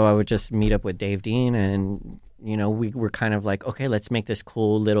so I would just meet up with Dave Dean, and we were kind of like, okay, let's make this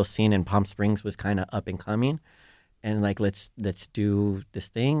cool little scene. And Palm Springs was kind of up and coming, and like let's do this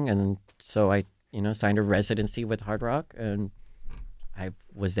thing. And so I signed a residency with Hard Rock, and I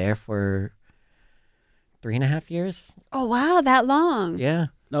was there for 3.5 years. Oh wow, that long? Yeah.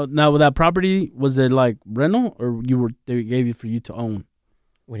 Now with that property, was it like rental, or they gave you for you to own?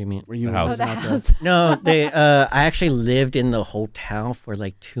 What do you mean? Were you The house. Oh, the renting out house. No, I actually lived in the hotel for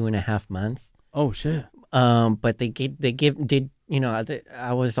like 2.5 months. Oh shit. But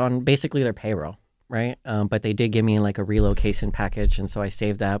I was on basically their payroll, right? But they did give me like a relocation package, and so I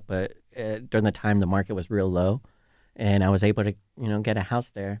saved that. But during the time, the market was real low, and I was able to, get a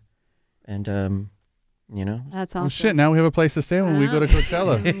house there, and That's awesome. Well, shit, now we have a place to stay when we go to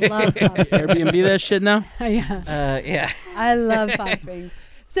Coachella. I love Palm Springs. Airbnb that shit now? Yeah. yeah. I love Palm Springs.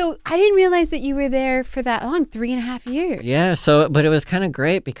 So I didn't realize that you were there for that long, 3.5 years. Yeah. So, but it was kind of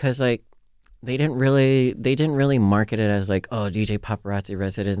great because like they didn't really market it as like, oh, DJ Paparazzi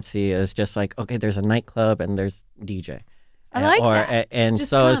residency. It was just like, okay, there's a nightclub and there's DJ. I like that. And Just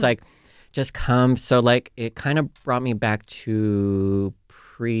so it's come. like, just come. So like it kind of brought me back to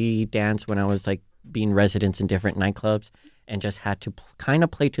pre-dance when I was like being residents in different nightclubs and just had to kind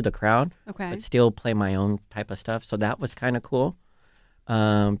of play to the crowd, Okay. but still play my own type of stuff. So that was kind of cool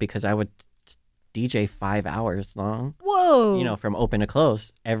because I would DJ 5 hours long, Whoa. from open to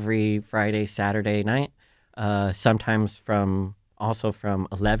close every Friday, Saturday night, sometimes from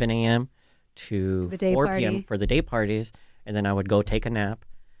 11 a.m. to The day 4 party. p.m. for the day parties. And then I would go take a nap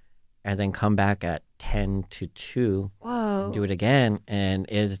and then come back at 10 to 2 Whoa. and do it again. And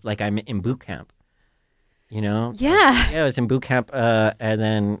it's like I'm in boot camp, Yeah. Yeah, I was in boot camp. And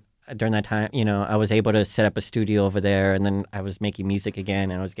then during that time, I was able to set up a studio over there. And then I was making music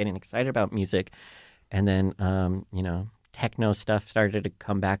again and I was getting excited about music. And then, techno stuff started to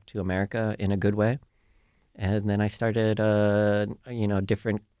come back to America in a good way. And then I started,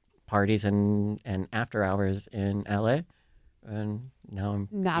 different parties and after hours in LA. And now I'm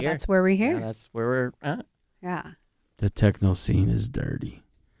here. That's where we're here. Yeah, that's where we're at. Yeah. The techno scene is dirty.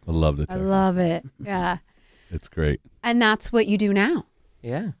 I love the I techno. love it. Yeah. It's great. And that's what you do now.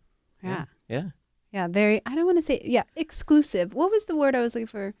 Yeah. Yeah. Yeah. Yeah. Very, I don't want to say, exclusive. What was the word I was looking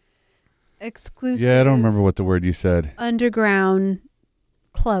for? Exclusive. Yeah, I don't remember what the word you said. Underground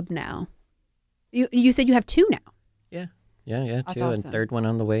club now. You said you have 2 now. Yeah, That's too. awesome. And third one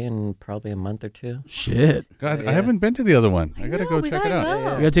on the way in probably a month or 2. Shit. God, Yeah. I haven't been to the other one. I gotta know, go we check it gotta out. go.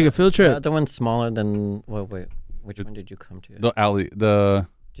 Yeah. You gotta take a field The trip. other one's smaller than, wait, which one did you come to? The alley, the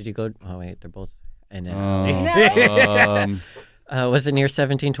Did you go? Oh, wait, they're both in it. um, Was it near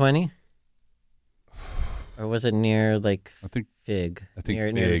 1720? or was it near like I think Fig? I think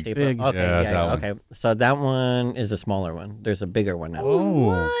near the Fig. state Fig. park? Okay, Yeah, yeah, that one. okay. So that one is a smaller one. There's a bigger one now. Oh.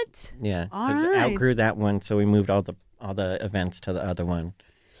 What? Yeah, All because we right. outgrew that one, so we moved all the events to the other one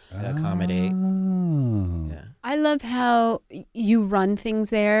to accommodate. Oh. Yeah. I love how you run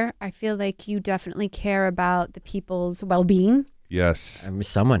things there. I feel like you definitely care about the people's well-being. Yes. I mean,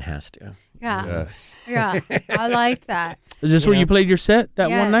 someone has to. Yeah. Yes. Yeah. I like that. Is this where you played your set that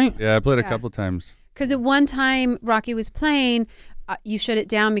Yes. one night? Yeah, I played a Yeah. couple times. Because at one time Rocky was playing, you shut it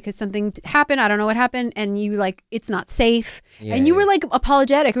down because something happened. I don't know what happened. And you like, it's not safe. Yeah, and you were like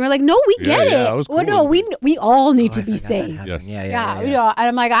apologetic. And we're like, no, we Yeah, get yeah, it. I was Well, cool no, with we all need Oh, to I be forgot that safe. happened. Yes. Yeah. You know, and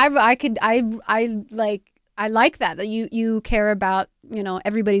I'm like, I like that you care about, you know,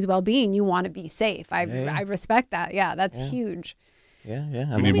 everybody's well-being. You want to be safe. Yeah. I respect that. Yeah, that's Yeah. huge. Yeah.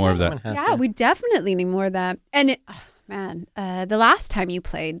 I We mean, need more of that. someone has Yeah, to. we definitely need more of that. And the last time you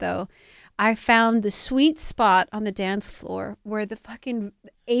played though, I found the sweet spot on the dance floor where the fucking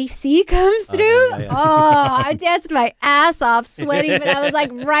AC comes through. yeah. Oh, I danced my ass off, sweating, but I was like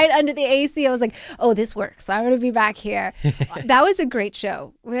right under the AC. I was like, oh, this works. I'm going to be back here. That was a great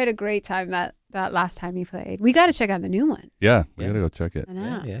show. We had a great time that last time you played. We got to check out the new one. Yeah, we Yeah. gotta go check it. I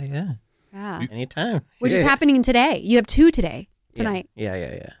know. Yeah. Anytime. Which is happening today. You have 2 today, tonight. Yeah.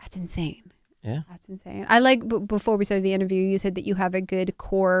 That's insane. Yeah. That's insane. I like before we started the interview, you said that you have a good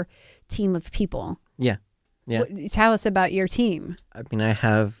core team of people. Yeah. Yeah. Tell us about your team. I mean, I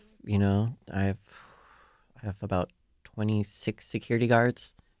have about 26 security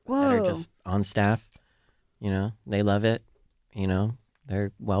guards that are Whoa. just on staff. You know, they love it. You know,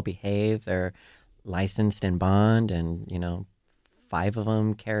 they're well behaved. They're licensed and bond, and 5 of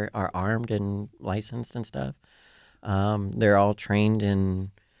them are armed and licensed and stuff. They're all trained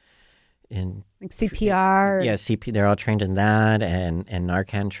in Like CPR. yeah, CP. They're all trained in that, and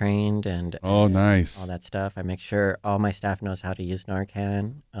Narcan trained, and Oh, and nice. all that stuff. I make sure all my staff knows how to use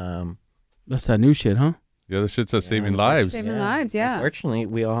Narcan. That's that new shit, huh? Yeah, this shit's saving Yeah. lives. Saving lives, yeah. Unfortunately,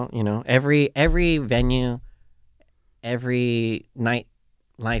 we all, every venue, every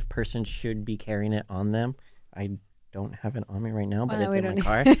nightlife person should be carrying it on them. I don't have it on me right now, but Well, we it's in don't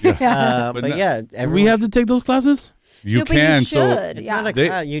my need- car. Yeah. But But no- yeah, We everyone have to take those classes? You No, but can. you So should. It's Yeah. not a They-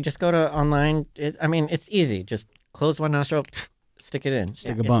 class. You just go to online. It's easy. Just close one nostril, stick it in.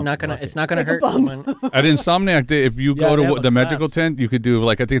 Stick a It's bump. not gonna. Rock It's it. not gonna Like a hurt bump. someone. at Insomniac, if you Yeah, go they have to a the medical class. tent, you could do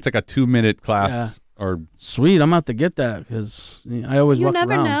I think it's like a 2-minute class or Sweet. I'm about to get that because I always You walk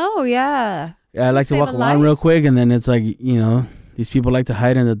never around. know, yeah. Yeah, I like to Save walk a around life. real quick, and then it's like, these people like to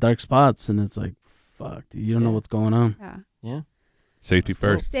hide in the dark spots, and it's like, fuck, dude, you don't know Yeah. what's going on. Yeah. safety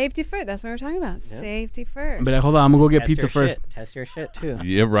first. Safety first. That's what we're talking about. Yeah. Safety first. But hold on, I'm gonna go get Test pizza your first. shit. Test your shit too.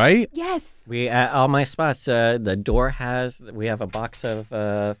 Yeah, right? Yes. We at all my spots. The door we have a box of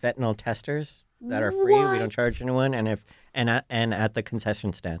fentanyl testers that are free. We What? don't charge anyone, and at the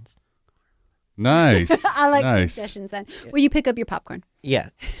concession stands. Nice. I like nice. concessions then. Where you pick up your popcorn. Yeah.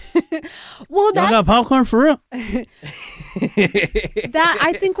 Well, Y'all that's got popcorn for real? that.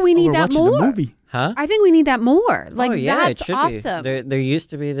 I think we need We're that watching the more. movie. Huh? I think we need that more. Like Oh, yeah, that's it should awesome. Be. There used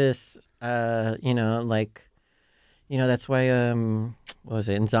to be this, that's why what was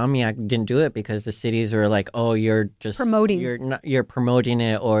it? Insomniac didn't do it because the cities were like, oh, you're just Promoting. you're promoting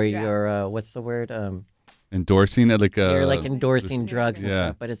it, or Yeah. you're what's the word? Endorsing it like You're like endorsing drugs and Yeah.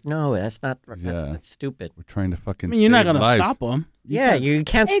 stuff. But that's not. Yeah. That's stupid. We're trying to fucking I mean, you're not save gonna lives. stop them. Yeah, you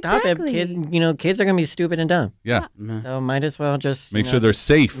can't stop it. Exactly. Kids are gonna be stupid and dumb. Yeah. So might as well just Make sure they're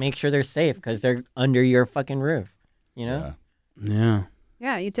safe. make sure they're safe because they're under your fucking roof. You know. Yeah. Yeah.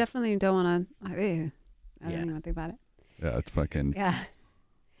 Yeah, you definitely don't want to. I don't Yeah. even want to think about it. Yeah, it's fucking Yeah.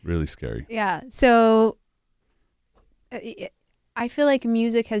 really scary. Yeah. So I feel like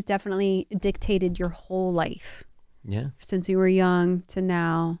music has definitely dictated your whole life Yeah. since you were young to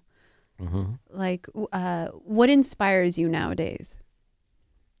now. Mm-hmm. Like, what inspires you nowadays?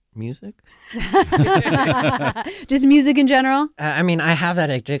 Music. Just music in general? I mean, I have that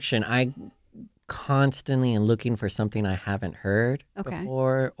addiction. I constantly am looking for something I haven't heard Okay.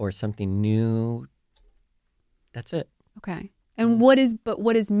 before or something new. That's it. Okay. And what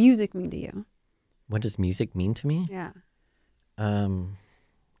does music mean to you? What does music mean to me? Yeah. Damn.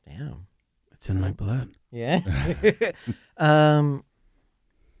 It's in my blood. Yeah. I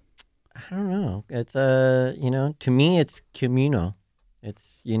don't know. It's to me it's communal.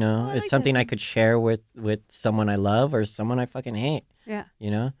 It's I like it's something that. I could share with someone I love or someone I fucking hate. Yeah.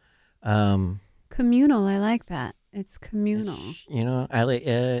 Communal. I like that. It's communal. I like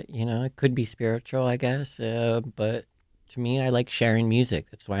it could be spiritual, I guess. But to me, I like sharing music.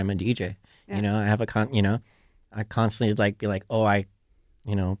 That's why I'm a DJ. Yeah. I have I constantly be like, oh,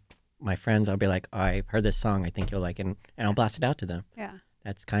 my friends, I'll be like, oh, I've heard this song, I think you'll like it, and I'll blast it out to them. Yeah.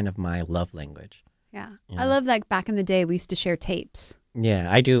 That's kind of my love language. Yeah. Yeah. I love like back in the day we used to share tapes. Yeah,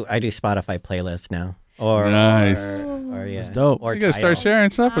 I do Spotify playlists now. Nice. Or yeah. That's dope. Or You gotta start Tidal. sharing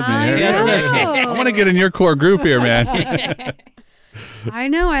stuff with me. I Here. know. I want to get in your core group here, man. I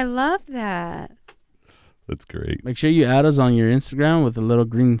know. I love that. That's great. Make sure you add us on your Instagram with a little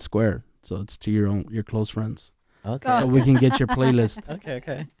green square, so it's to your close friends, Okay. so we can get your playlist.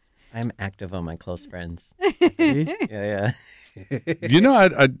 Okay. I'm active on my close friends. See? Yeah. You know,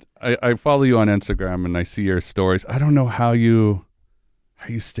 I follow you on Instagram and I see your stories. I don't know how you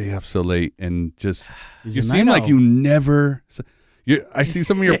stay up so late and just He's you a seem night like owl. you never. I see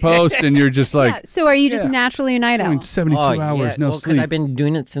some of your posts and you're just like Yeah. So are you just Yeah. naturally a night owl? doing 72 hours, no Because sleep. I've been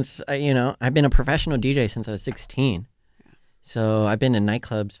doing it since, I've been a professional DJ since I was 16. So I've been in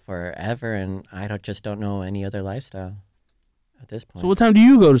nightclubs forever, and I just don't know any other lifestyle at this point. So what time do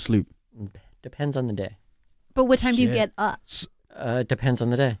you go to sleep? Depends on the day. But what time do you Shit. get up? Depends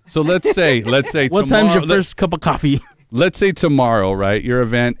on the day. So let's say What tomorrow, time's your first cup of coffee? Let's say tomorrow, right? Your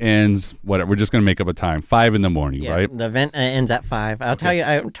event ends. Whatever. We're just gonna make up a time. 5 in the morning, Yeah, right? the event ends at 5. I'll tell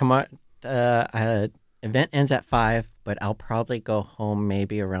you, tomorrow, event ends at 5, but I'll probably go home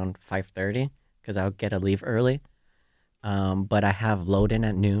maybe around 5:30 because I'll get to leave early. But I have load in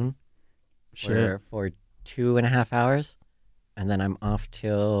at noon for 2.5 hours, and then I'm off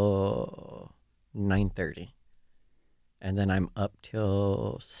till 9:30, and then I'm up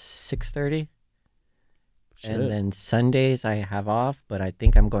till 6:30. And then Sundays I have off, but I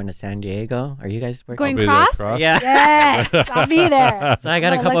think I'm going to San Diego. Are you guys working? Going I'll be there cross? across. Yeah. Yes, I'll be there. So I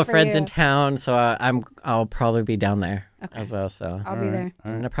got a I'll couple look of for friends you. in town, so I'll probably be down there Okay. as well. So I'll be there.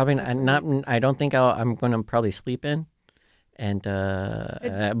 All right. and probably not. I don't think I'm going to probably sleep in, and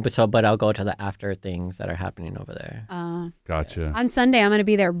but I'll go to the after things that are happening over there. Gotcha. On Sunday, I'm going to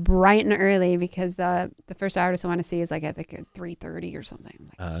be there bright and early because the first artist I want to see is like I think at 3:30 or something. I'm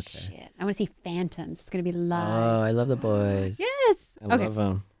like, Oh, okay. shit, I want to see Phantoms. It's going to be Oh, live. I love the boys. Yes. I Okay. love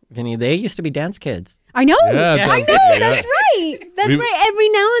them. Vinny, they used to be dance kids. I know. Yeah, I yeah. know. That's right. That's We- right. Every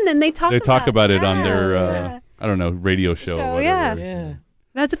now and then they talk. They talk about it on their Yeah. I don't know, radio show. Show, or whatever. Yeah,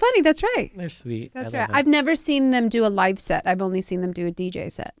 That's funny. That's right. they're sweet. That's I right. love them. I've never seen them do a live set. I've only seen them do a DJ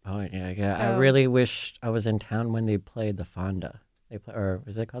set. Oh yeah. I So- really wish I was in town when they played the Fonda. Or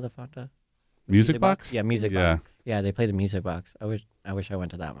is it called the Fonda? Music box? Yeah, music Yeah. box. Yeah, they played the music box. I wish I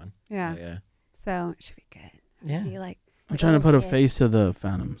went to that one. Yeah. Yeah. So it should be good. Yeah. Be like, I'm trying to put a okay. face to the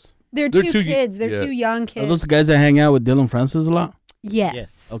Phantoms. They're They're two too- kids. They're yeah. two young Are kids. those the guys that hang out with Dylan Francis a lot? Yes.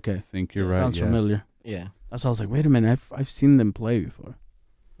 Yes. Okay, I think you're right. sounds Yeah. familiar. Yeah. That's why I was like, wait a minute, I've seen them play before.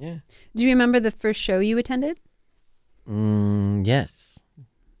 Yeah. Do you remember the first show you attended? Yes.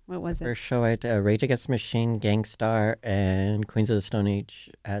 What was it? First show I had Rage Against the Machine, Gangstar, and Queens of the Stone Age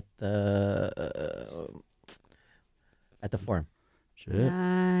at the Forum, Shit.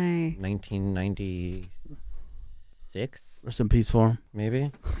 Nice. 1996, Rest in peace for him.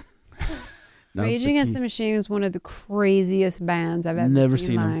 maybe. Now Rage it's the Against key. the Machine is one of the craziest bands I've ever Never seen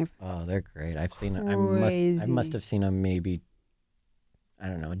seen 'em. live. Oh, they're great. I've seen. I Crazy. must have seen them maybe. I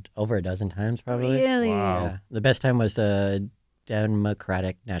don't know, over a dozen times probably. Really? Wow. Yeah. The best time was the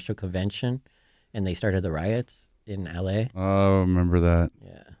Democratic National Convention, and they started the riots in LA. Oh, remember that.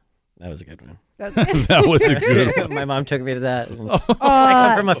 Yeah, that was a good one. That's That was a good one. My mom took me to that. And I Oh,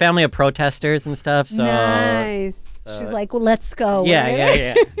 come from a family of protesters and stuff, so nice. She's like, well, let's go.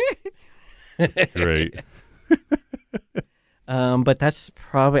 yeah. Great. But that's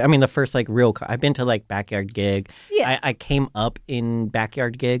probably. I mean, the first like real. I've been to like backyard gig. Yeah. I came up in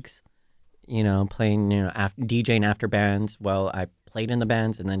backyard gigs, playing, DJing after bands. Well, I played in the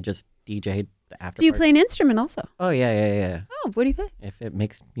bands and then just DJ'd the after. Do you party. play an instrument also? Oh yeah. Oh, what do you play? If it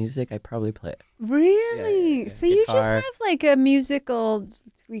makes music, I probably play it. Really? yeah. So you just Guitar. have like a musical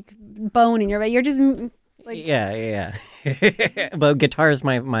like bone in your You're just like Yeah. But guitar is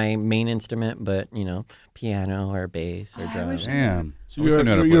my main instrument, but piano or bass or I drums. wish- Damn. So I wish I knew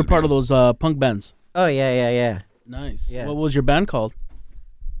how to you're play part the of those punk bands. Oh yeah. Nice. Yeah. What was your band called?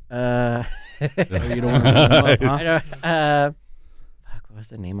 Uh, Oh, you don't want to name up, huh? I don't. Fuck, what was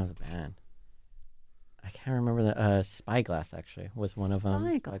the name of the band? I can't remember the. Spyglass actually was one of them.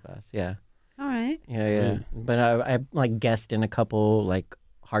 Spyglass. Spyglass, yeah. all right. Yeah. Sweet. But I like guessed in a couple like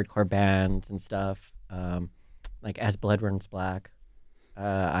hardcore bands and stuff. Like As Blood Runs Black.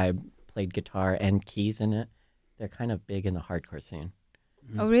 I played guitar and keys in it. They're kind of big in the hardcore scene.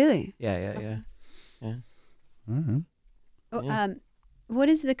 Oh, really? Yeah. Mhm. Oh, Yeah. what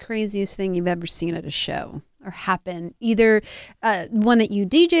is the craziest thing you've ever seen at a show or happen? Either one that you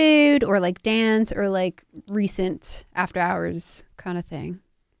DJ'd or like dance or like recent after hours kind of thing.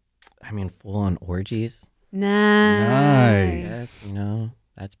 I mean, full on orgies. Nice. Yes, you know,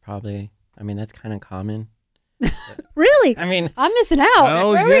 that's probably. I mean, that's kind of common. Really? I mean, I'm missing out.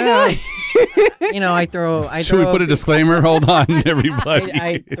 Oh, Where yeah. are we going? you know, I throw. Should we put a disclaimer? Hold on, everybody.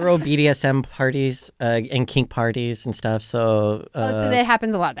 I throw BDSM parties and kink parties and stuff. So, So that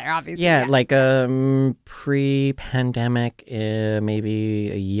happens a lot there, obviously. yeah, like pre-pandemic,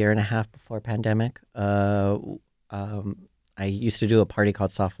 maybe a year and a half before pandemic. I used to do a party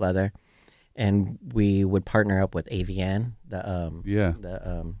called Soft Leather, and we would partner up with AVN,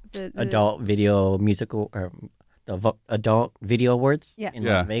 the adult video musical or the adult video awards Yes. in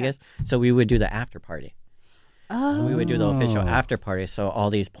Yeah. Las Vegas. So we would do the after party. Oh. We would do the official after party. So all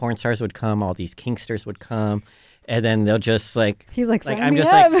these porn stars would come, all these kinksters would come, and then they'll just like He's like, sign I'm me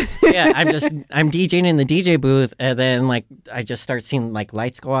just up. like I'm DJing in the DJ booth, and then like I just start seeing like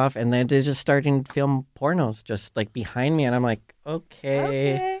lights go off, and then they're just starting to film pornos just like behind me, and I'm like,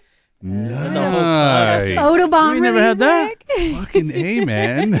 okay. Nice. Photobomb. We never really had that. quick. Fucking A,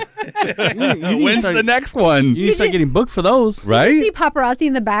 man. You When's start- the next one? You start getting booked for those. Right? See paparazzi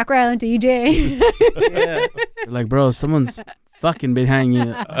in the background, DJ. Yeah. You're like, bro, someone's fucking behind you.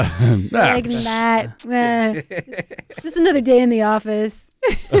 like that. Just another day in the office.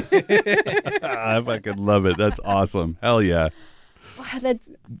 I fucking love it. That's awesome. Hell yeah. Wow,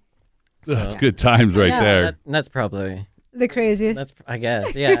 that's That's good times right Yeah. there. That's probably the craziest. that's I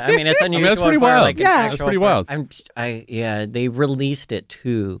guess yeah. I mean it's unusual. that's pretty for, wild. Like, an Yeah. That's actual pretty porn. wild. They released it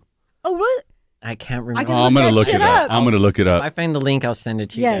too. Oh, what? I can't I remember. can Oh, I'm look gonna that look shit it up. up. I'm gonna look it If up. I find the link, I'll send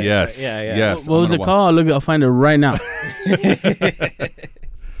it to you. Yes. guys. Yes. Yeah, yeah. Yes. What was I'm it gonna called? I'll find it right now.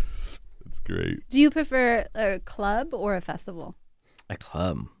 That's great. Do you prefer a club or a festival? A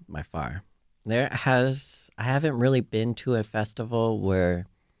club by far. I haven't really been to a festival where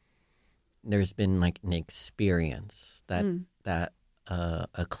there's been like an experience that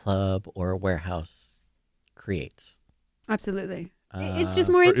a club or a warehouse creates. Absolutely. It's just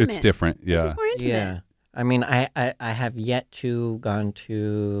more intimate. It's different. It's Yeah. just more intimate. Yeah. I mean, I have yet to gone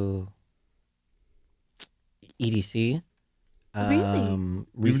to EDC. Really?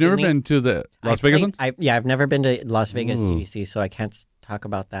 You've never Recently. been to the Las Vegas one? I've never been to Las Vegas Ooh. EDC, so I can't talk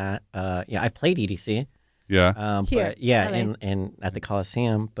about that. Yeah, I've played EDC. Yeah. Here, But yeah, LA. in at the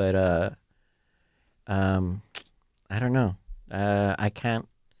Coliseum, but I don't know. I can't.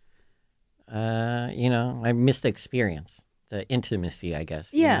 I miss the experience, the intimacy. I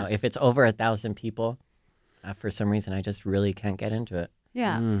guess. Yeah. You know, if it's over 1,000 people, for some reason, I just really can't get into it.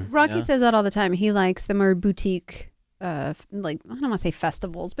 Yeah. Mm. Rocky Yeah. says that all the time. He likes the more boutique, like, I don't want to say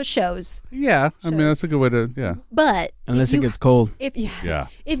festivals, but shows. Yeah. I mean, that's a good way to, yeah. But Unless if it you, gets cold. if you, Yeah.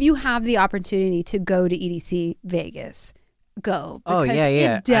 if you have the opportunity to go to EDC Vegas, go. Oh because yeah,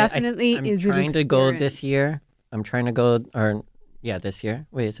 yeah. It definitely I'm is an trying to go this experience. year. I'm trying to go, this year.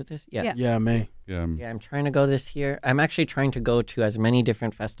 Wait, is it this? Yeah. Yeah, May. Yeah. Yeah, I'm trying to go this year. I'm actually trying to go to as many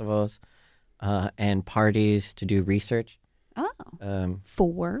different festivals and parties to do research. Oh,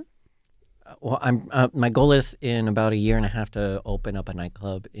 4. Well, I'm my goal is in about a year and a half to open up a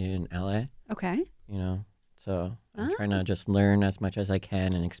nightclub in LA. Okay. You know, so I'm Ah. trying to just learn as much as I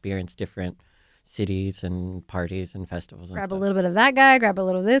can and experience different cities and parties and festivals. And Grab a stuff. little bit of that guy, grab a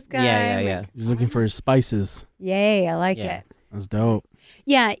little of this guy. Yeah. He's looking for his spices. Yay, I like Yeah. it. That's dope.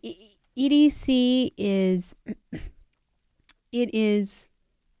 Yeah, EDC is it is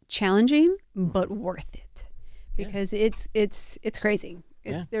challenging but worth it because it's crazy.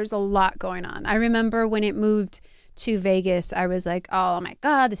 There's a lot going on. I remember when it moved to Vegas, I was like, "Oh my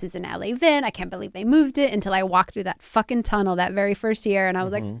god, this is an LA event. I can't believe they moved it." Until I walked through that fucking tunnel that very first year and I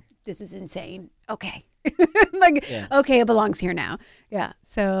was like, "This is insane." Okay. Okay, it belongs here now. Yeah.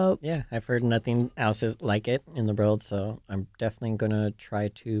 So, Yeah, I've heard nothing else is like it in the world, so I'm definitely gonna try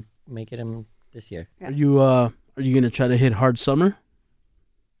to make it in this year. Yeah. Are you gonna try to hit hard summer?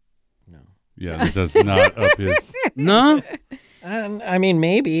 No, Yeah. That does not up his. No? I mean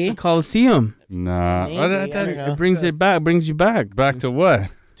maybe. Coliseum. Nah. Maybe, that- I that- don't know. It brings you back. back to what?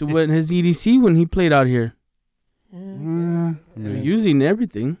 To when his EDC when he played out here. Mm, They're using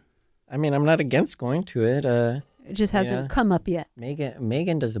everything. I mean, I'm not against going to it. it just hasn't Yeah. come up yet.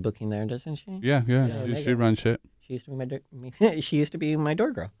 Megan does the booking there, doesn't she? Yeah. Yeah, She Megan. runs shit. She used to be she used to be my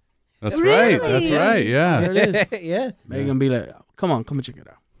door girl. That's right. That's Really? right. Yeah. There it is. Yeah. Megan be like, come and check it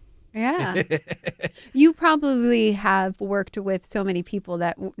out. Yeah. You probably have worked with so many people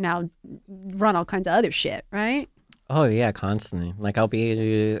that now run all kinds of other shit, right? Oh yeah, constantly. Like I'll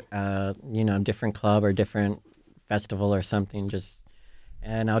be at different club or different festival or something,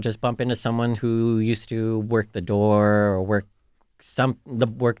 and I'll just bump into someone who used to work the door or work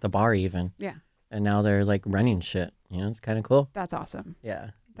the bar even. Yeah. And now they're like running shit. You know, it's kind of cool. That's awesome. Yeah.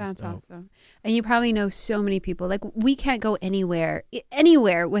 That's dope. awesome. And you probably know so many people. Like, we can't go anywhere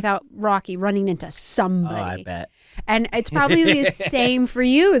without Rocky running into Oh, somebody. I bet. And it's probably the same for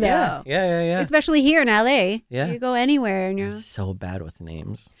you, though. Yeah. Especially here in LA. Yeah. You go anywhere and you're I'm so bad with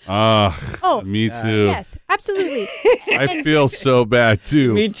names. Oh, me too. yes, absolutely. I feel so bad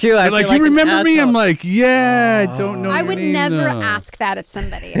too. Me too. I They're like, feel you an remember me? I'm asshole. like, yeah, I don't know. I your would name, never though. ask that of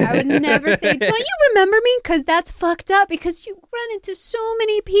somebody. I would never say, don't you remember me? Because that's fucked up because you run into so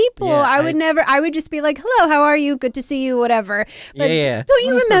many people. Yeah, I would just be like, hello, how are you? Good to see you, whatever. But Yeah. don't you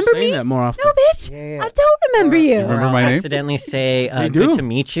I'm gonna start remember saying me? that more often. No, bitch. Yeah. I don't remember you. Remember I'll my name? accidentally say, They good do. to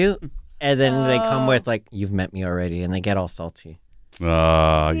meet you. And then they come with, like, you've met me already. And they get all salty. You're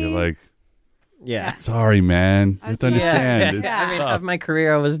like, Yeah. sorry, man. You have to Yeah. understand. It's I mean, tough. of my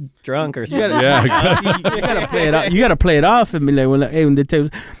career, I was drunk or You something. gotta, Yeah. you gotta play it out. You gotta play it off and be like, well, hey, when they tell you,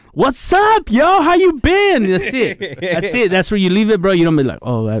 what's up, yo? How you been? That's it. That's it. That's where you leave it, bro. You don't be like,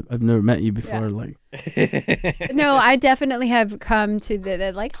 oh, I've never met you before. Like, No, I definitely have come to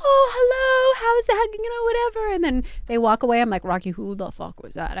the like, oh, hello, how's that? Whatever. And then they walk away. I'm like, Rocky, who the fuck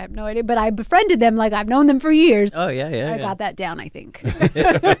was that? I have no idea. But I befriended them. Like, I've known them for years. Oh, yeah. I got that down, I think.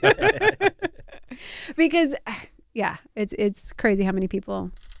 Because, yeah, it's crazy how many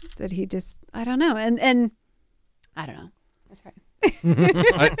people that he just, I don't know. And I don't know. That's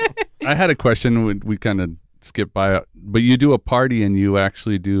right. I had a question. We kind of skipped by it, but you do a party and you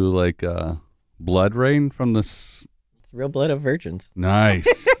actually do like blood rain from the. It's real blood of virgins.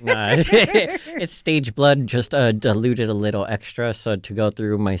 Nice. Nah, it's stage blood, just diluted a little extra, so to go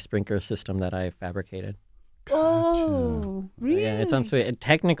through my sprinkler system that I fabricated. Oh, So, really? yeah, it's on sweet.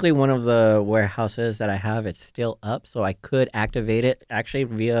 Technically, one of the warehouses that I have, it's still up, so I could activate it actually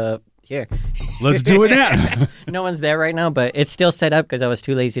via here. Let's do it now. No one's there right now, but it's still set up because I was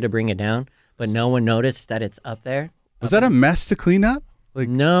too lazy to bring it down. But no one noticed that it's up there. Was that a mess to clean up? Like,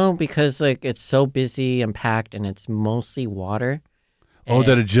 No, because like it's so busy and packed, and it's mostly water. oh,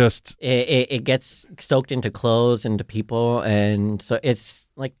 that it just. It gets soaked into clothes, into people, and so it's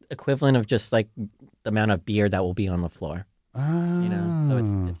like equivalent of just like the amount of beer that will be on the floor. You know, so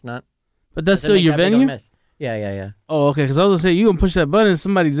it's not. but that's doesn't still make your that big of a venue. mess. Yeah. Oh, okay. Because I was gonna say you can push that button,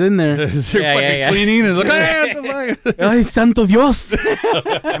 somebody's in there. They're Yeah, fucking yeah. cleaning and like, hey, what the fuck? Ay, santo Dios.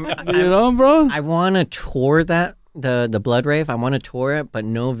 You know, bro. I want to tour that the blood rave. I want to tour it, but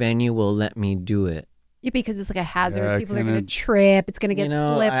no venue will let me do it. Yeah, because it's like a hazard. Yeah, People are kinda- going to trip. It's going to get You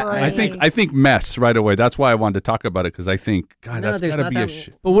know, slippery. I think mess right away. That's why I wanted to talk about it because I think God, No, that's there's gotta not be a that-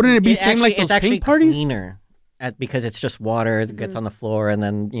 shit. But wouldn't it be same like It's those actually pink parties? cleaner because it's just water that gets on the floor, and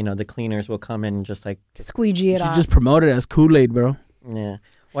then the cleaners will come in and just like squeegee You it should off. just promote it as Kool-Aid, bro. yeah.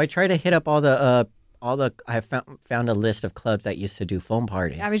 Well, I try to hit up all the. I found a list of clubs that used to do foam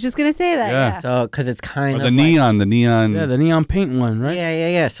parties. I was just going to say that. Yeah. Yeah. So because it's kind Or of the like, neon. Yeah, the neon paint one, right?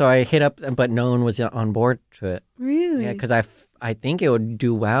 Yeah. So I hit up, but no one was on board to it. Really? Yeah, because I think it would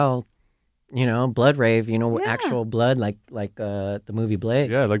do well. Blood rave. Yeah. Actual blood, like the movie Blade.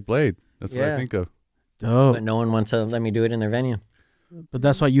 Yeah, like Blade. That's what I Yeah. think of. Dope. But no one wants to let me do it in their venue. But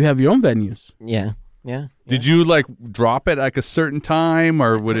that's why you have your own venues. Yeah. Did you like drop it like a certain time,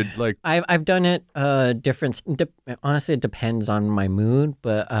 or would it like? I've done it different. Honestly, it depends on my mood,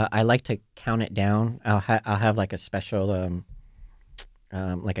 but I like to count it down. I'll have like a special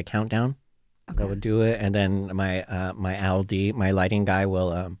like a countdown. Okay. I would do it, and then my LD, my lighting guy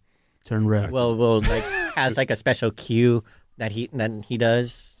will Turn red. will like has like a special cue that he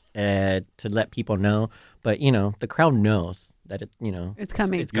does to let people know. But the crowd knows that It's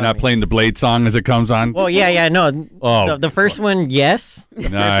coming. it's You're not coming. playing the Blade song as it comes on. Well, yeah, no. Oh, The first one, yes. The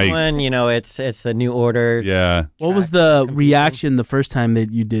Nice. first one, it's a new order. yeah. What was track the completion. reaction the first time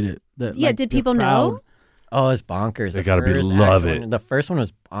that you did it? Yeah, did people know? Oh, it's bonkers. They The gotta be first love actual it. The first one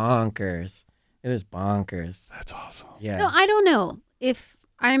was bonkers. It was bonkers. That's awesome. Yeah. No, I don't know. If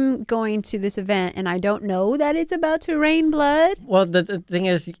I'm going to this event and I don't know that it's about to rain blood. Well, the thing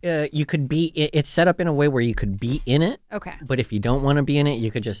is, you could be. It's set up in a way where you could be in it, Okay. but if you don't want to be in it,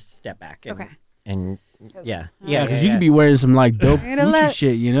 you could just step back. And, Okay. And yeah, Yeah, because you could be wearing some like dope You're gonna Gucci let-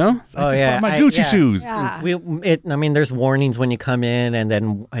 shit, you know? Oh I yeah, bought my Gucci shoes. Yeah. I mean, there's warnings when you come in, and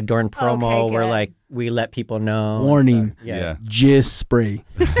then during promo, Okay, we're good. like, we let people know. Warning. So, yeah. Jizz spray.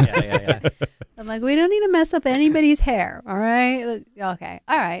 Yeah. I'm like, we don't need to mess up anybody's hair. All right. Okay.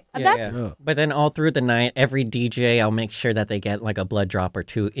 All right. That's Yeah. But then all through the night, every DJ, I'll make sure that they get like a blood drop or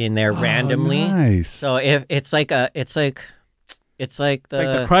two in there randomly. Nice. So if it's like the It's like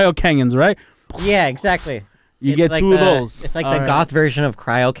the cryo canyons, right? yeah, exactly. You It's get like two of the- those. It's like All the right. goth version of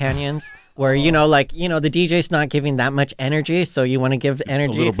cryo canyons, where the DJ's not giving that much energy, so you want to give the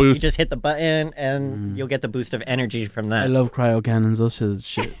energy. little boost. You just hit the button, and you'll get the boost of energy from that. I love cryo cannons. Those shit is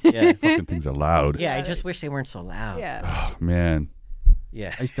shit. Yeah, Fucking things are loud. yeah. I just wish they weren't so loud. Yeah. Oh, man.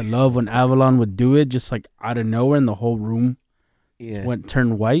 Yeah, I used to love when Avalon would do it, just like out of nowhere, and the whole room yeah.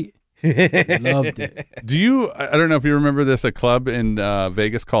 turned white. Loved it. I don't know if you remember this, a club in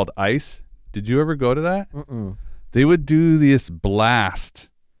Vegas called Ice. Did you ever go to that? Mm-mm. They would do this blast,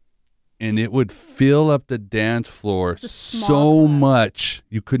 and it would fill up the dance floor It's a small so club. much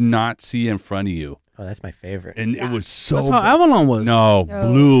you could not see in front of you. Oh, that's my favorite. And Yeah. it was so That's how Avalon was. No, No.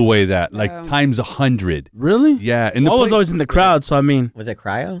 blew away that like No. times 100. Really? Yeah, and I was always in the crowd, so I mean, Was it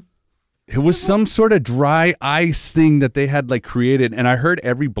cryo? it was some sort of dry ice thing that they had like created, and I heard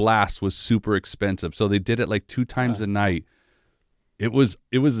every blast was super expensive, so they did it like 2 times a night. It was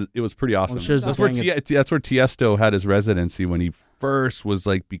pretty awesome. sure it's that's a where gang of- that's where Tiesto had his residency when he first was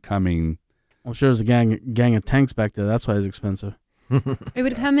like becoming. I'm sure there's a gang of tanks back there. That's why it's expensive. It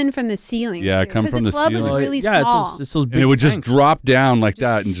would come in from the ceiling. Yeah, too, come 'cause from the club was ceiling. really yeah, small. it's those big And it would just tanks. drop down like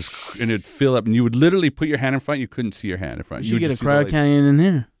that, and it'd fill up, and you would literally put your hand in front. You couldn't see your hand in front. You should would get a just see the cryo lights. canyon in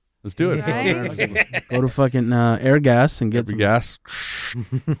here. Let's do it. Right? Go to fucking air gas and get Every some gas.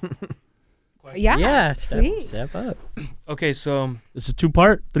 Yeah. Yeah, Sweet. step up. Okay, so This is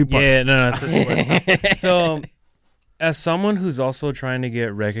 2-part, 3-part. yeah, no, that's so. As someone who's also trying to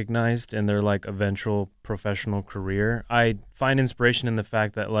get recognized in their like eventual professional career, I find inspiration in the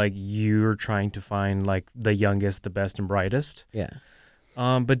fact that like you're trying to find like the youngest, the best, and brightest. Yeah.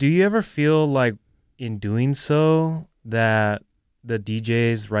 But do you ever feel like in doing so that the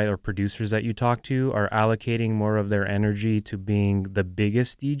DJs, right, or producers that you talk to are allocating more of their energy to being the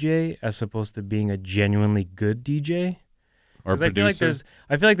biggest DJ as opposed to being a genuinely good DJ? Or 'Cause I feel like there's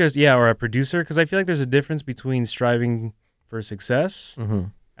or a producer, because I feel like there's a difference between striving for success Mm-hmm.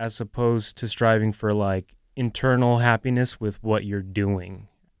 as opposed to striving for like internal happiness with what you're doing.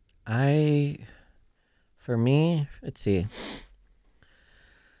 For me, let's see.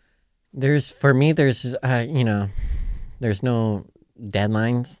 There's no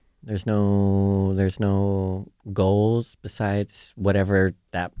deadlines. There's no goals besides whatever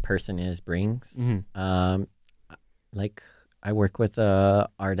that person brings. Mm-hmm. Like I work with a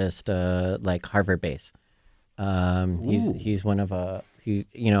artist like Harvard Bass. He's one of I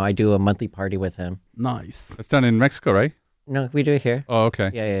do a monthly party with him. Nice. That's done in Mexico, right? No, we do it here. Oh, okay.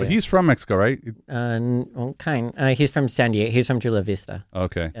 Yeah. But he's from Mexico, right? He's from San Diego. He's from Chula Vista.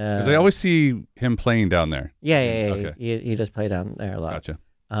 Okay. Because I always see him playing down there. Yeah. Okay. He does play down there a lot. Gotcha.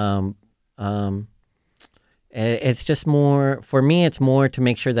 It's just more for me. It's more to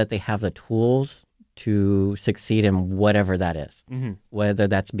make sure that they have the tools to succeed in whatever that is. Mm-hmm. Whether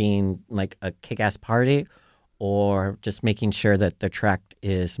that's being like a kick-ass party, or just making sure that the track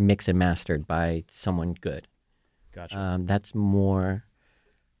is mixed and mastered by someone good. Gotcha. That's more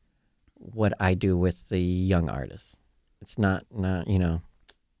what I do with the young artists. It's not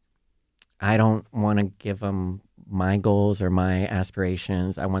I don't want to give them my goals or my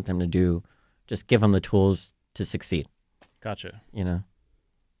aspirations. I want them to just give them the tools to succeed. Gotcha.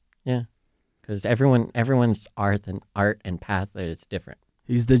 Yeah, because everyone's art and path is different.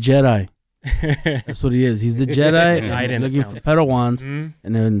 He's the Jedi. That's what he is. He's the Jedi. and he's Guidance looking counts. for Padawans, Mhm.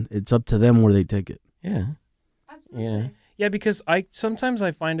 and then it's up to them where they take it. Yeah, Absolutely. Yeah, because I sometimes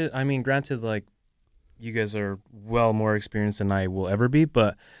find it. I mean, granted, like you guys are well more experienced than I will ever be,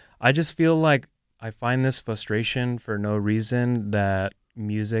 but I just feel like I find this frustration for no reason that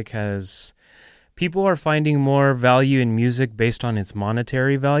people are finding more value in music based on its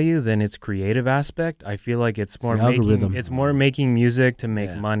monetary value than its creative aspect. I feel like it's more the algorithm. making music to make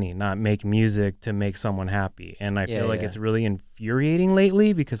Yeah. money, not make music to make someone happy. And I feel like Yeah. it's really infuriating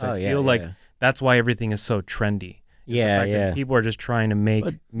lately because I feel like that's why everything is so trendy. Is the fact that people are just trying to make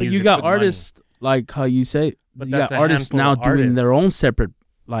But music. you got with money. artists like how you say. But you that's got a artists handful now of doing artists. their own separate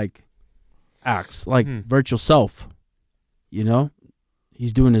like acts, like Hmm. Virtual Self.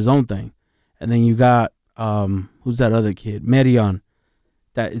 He's doing his own thing, and then you got who's that other kid, Marion?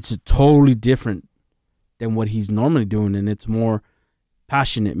 That it's totally different than what he's normally doing, and it's more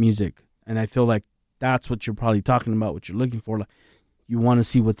passionate music. And I feel like that's what you're probably talking about, what you're looking for. Like you want to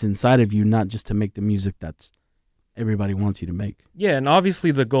see what's inside of you, not just to make the music that's everybody wants you to make. Yeah, and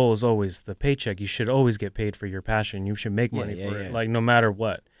obviously the goal is always the paycheck. You should always get paid for your passion. You should make money for it, like no matter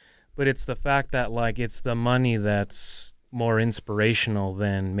what. But it's the fact that like it's the money that's more inspirational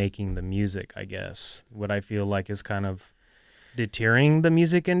than making the music, I guess. What I feel like is kind of deterring the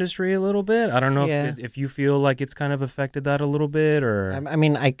music industry a little bit. I don't know if you feel like it's kind of affected that a little bit, or I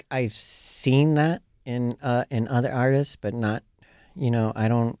mean, I've seen that in other artists, but not,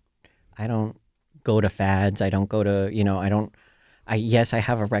 I don't go to fads. I don't go to, yes, I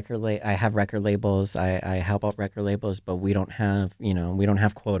have I have record labels. I help out record labels, but we don't have, we don't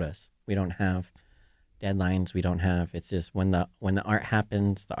have quotas. We don't have deadlines. We don't have, it's just when the art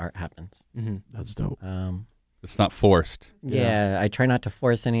happens, the art happens. Mm-hmm. That's dope. It's not forced. Yeah, I try not to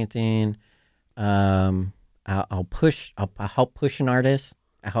force anything. I'll help push an artist.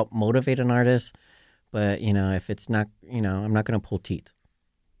 I help motivate an artist. But, if it's not, I'm not going to pull teeth,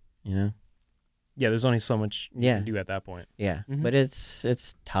 Yeah, there's only so much you can do at that point. Yeah, Mhm. but it's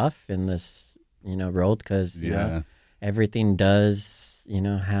tough in this, world because, Yeah. everything does,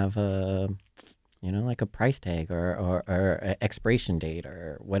 have a, like a price tag or a expiration date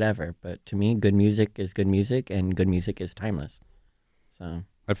or whatever. But to me, good music is good music, and good music is timeless. So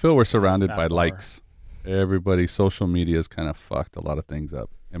I feel we're surrounded That by bar. likes. Everybody's social media has kind of fucked a lot of things up,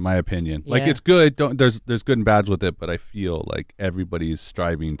 in my opinion. Like, Yeah. it's good. There's good and bads with it, but I feel like everybody's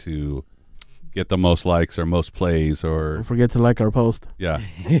striving to get the most likes or most plays or Don't forget to like our post. yeah,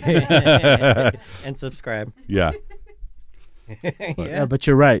 and subscribe. yeah. Yeah, but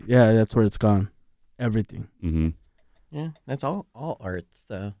you're right. Yeah, that's where it's gone. Everything. Mm-hmm. Yeah, that's all arts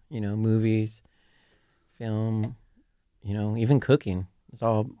though. Movies, film, even cooking. It's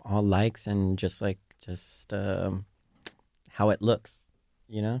all likes and just how it looks.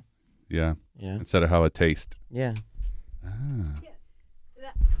 Yeah. Yeah. Instead of how it tastes. Yeah. Ah.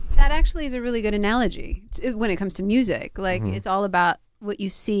 That actually is a really good analogy when it comes to music. Like, Mhm. it's all about what you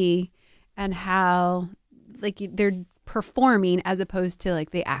see and how, like, they're performing as opposed to like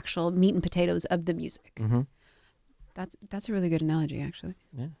the actual meat and potatoes of the music. Mm-hmm. That's a really good analogy, actually.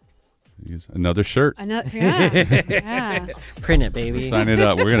 Use another shirt. Yeah. Print it, baby. Sign it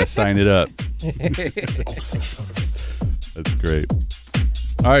up. We're gonna sign it up. That's great.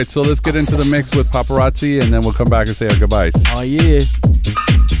 All right, so let's get into the mix with Paparazzi, and then we'll come back and say our goodbyes. Oh, yeah.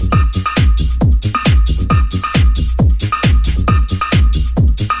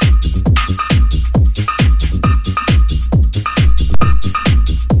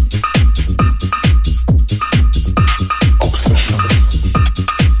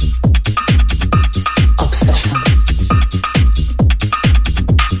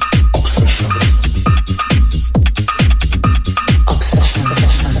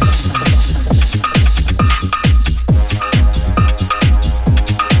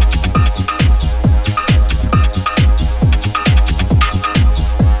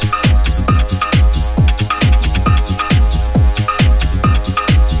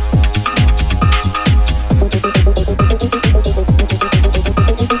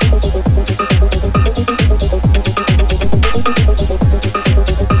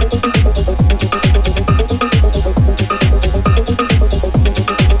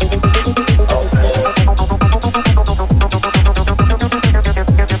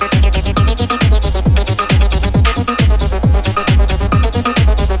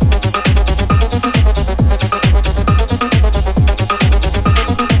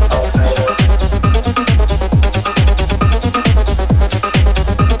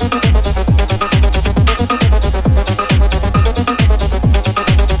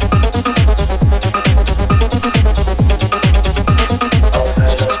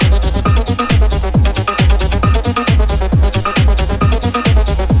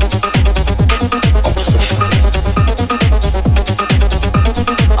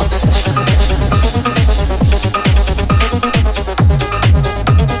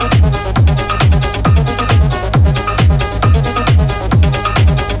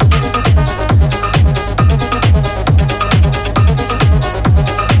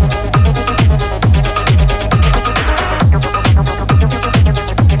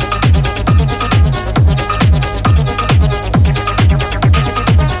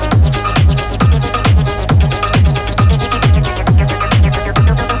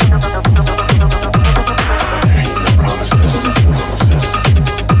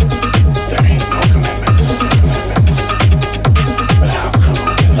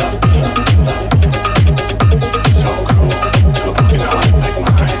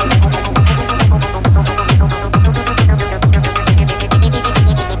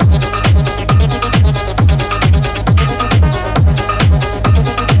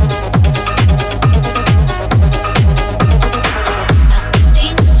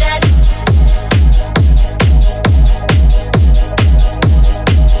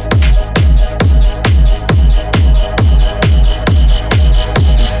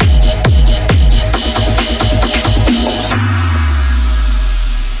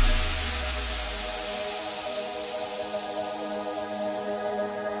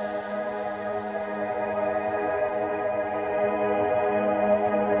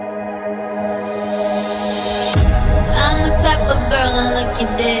 a girl and look you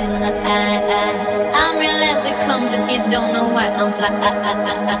dead in the eye. I'm real as it comes if you don't know why I'm fly.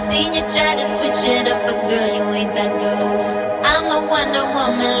 I seen you try to switch it up, but girl, you ain't that dope. I'm the Wonder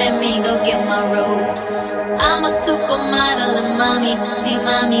Woman, let me go get my robe. I'm a supermodel and mommy, see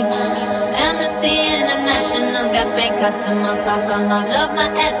mommy. Amnesty International got Bangkok to my talk on love. Love my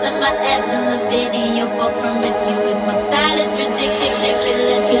ass and my abs in the video for promiscuous. My style is ridiculous.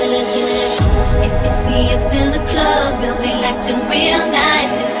 If you see us in the club, we'll be acting real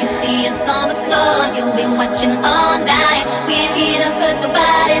nice. If you see us on the floor, you'll be watching all night. We ain't here to hurt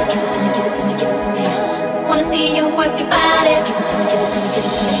nobody. So give it to me, give it to me, give it to me. Wanna see you work your body. So give it to me, give it to me, give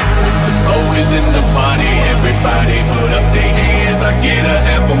it to me. Gold is in the party, everybody put up their hands. I get a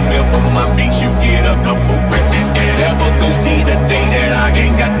half a mil for my beats, you get a couple grand. Never gon' see the day that I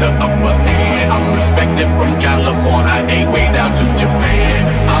ain't got the upper hand. I'm respected from California, way down to Japan.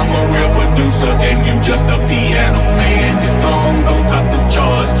 I'm a real producer and you just a piano man. This song gon' top the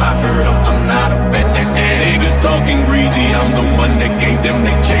charts, I heard I'm not a fan. Niggas talking greasy, I'm the one that gave them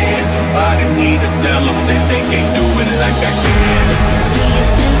their chance. Somebody need to tell them that they can't do it like I can. See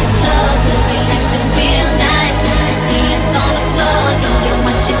us in the club, we'll be acting real nice. See us on the floor, you'll be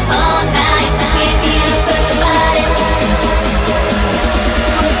watching all night. We ain't here to hurt nobody.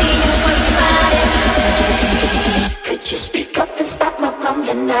 Wanna see you work your body. Could you speak up and stop my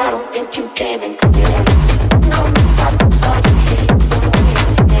mumbling? I don't think you can. No, I'm sorry.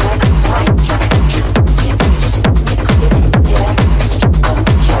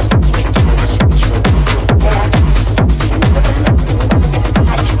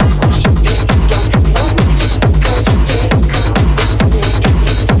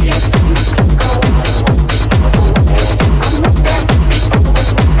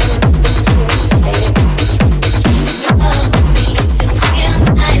 Real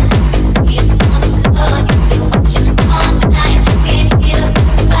nice. See us on the floor, you'll be watching all night.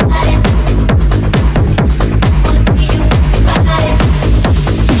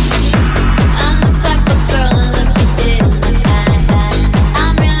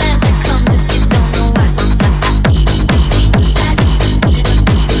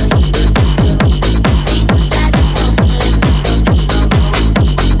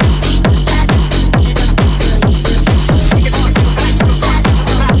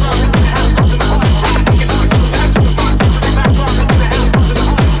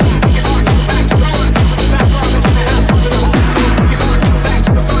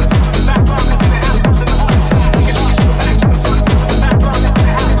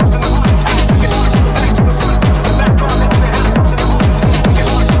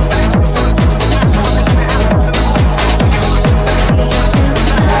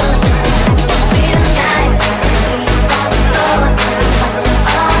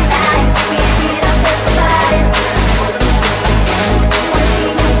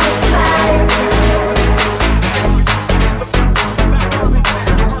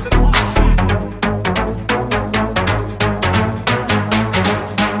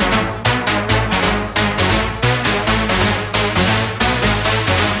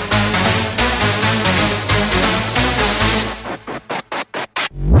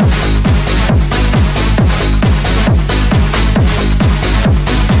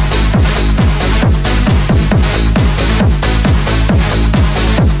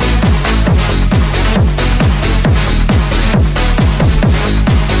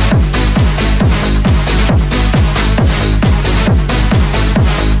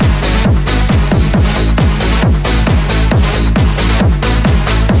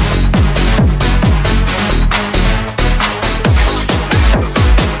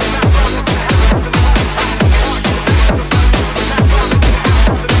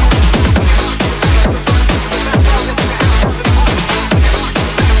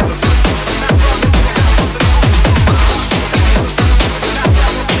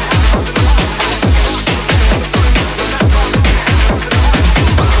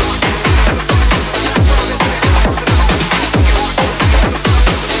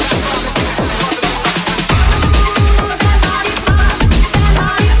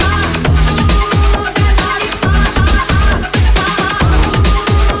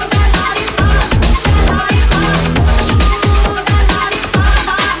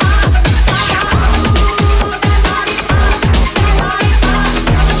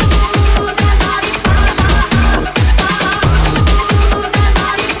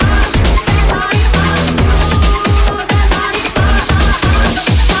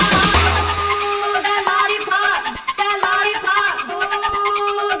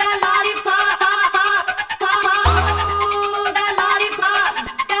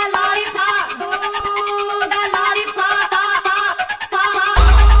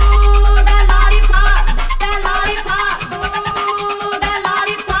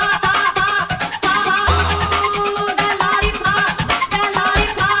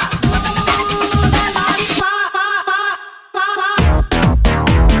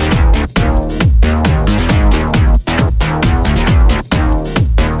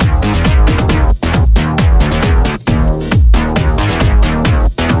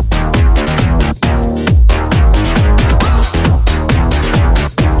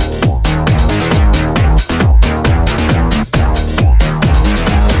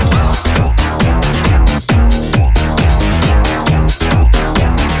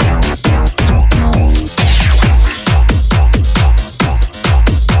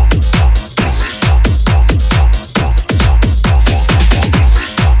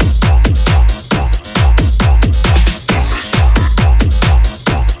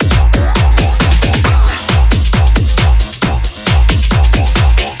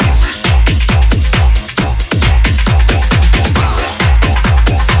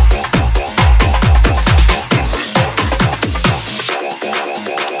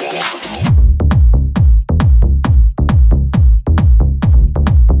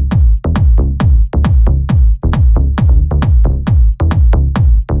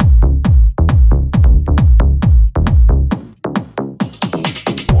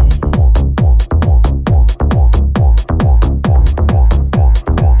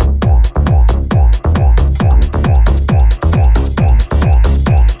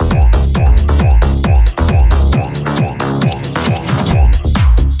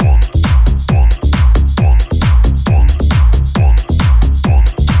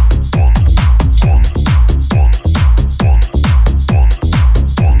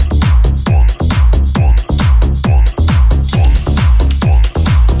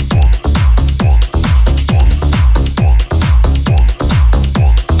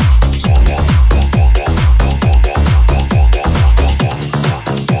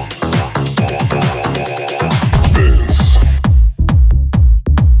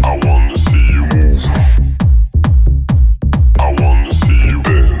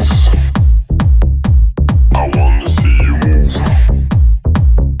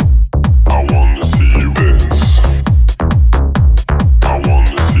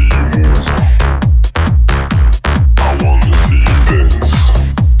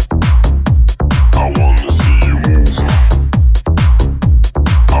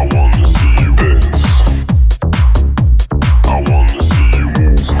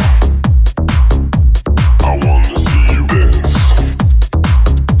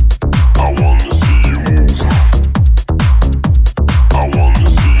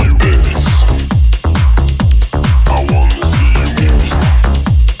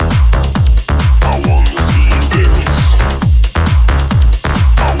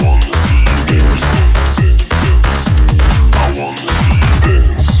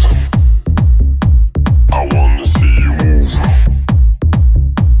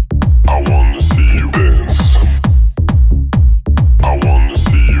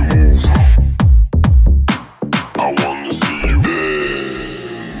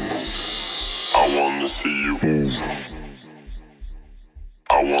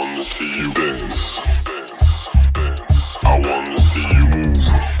 wanna see you dance. I wanna see you move.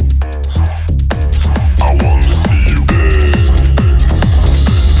 I wanna see you dance.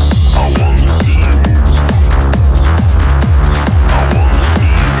 I wanna see you move. I wanna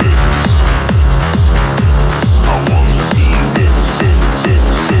see you dance. I wanna see you dance, dance,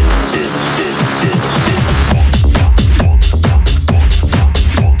 dance, dance, dance, dance, dance, dance.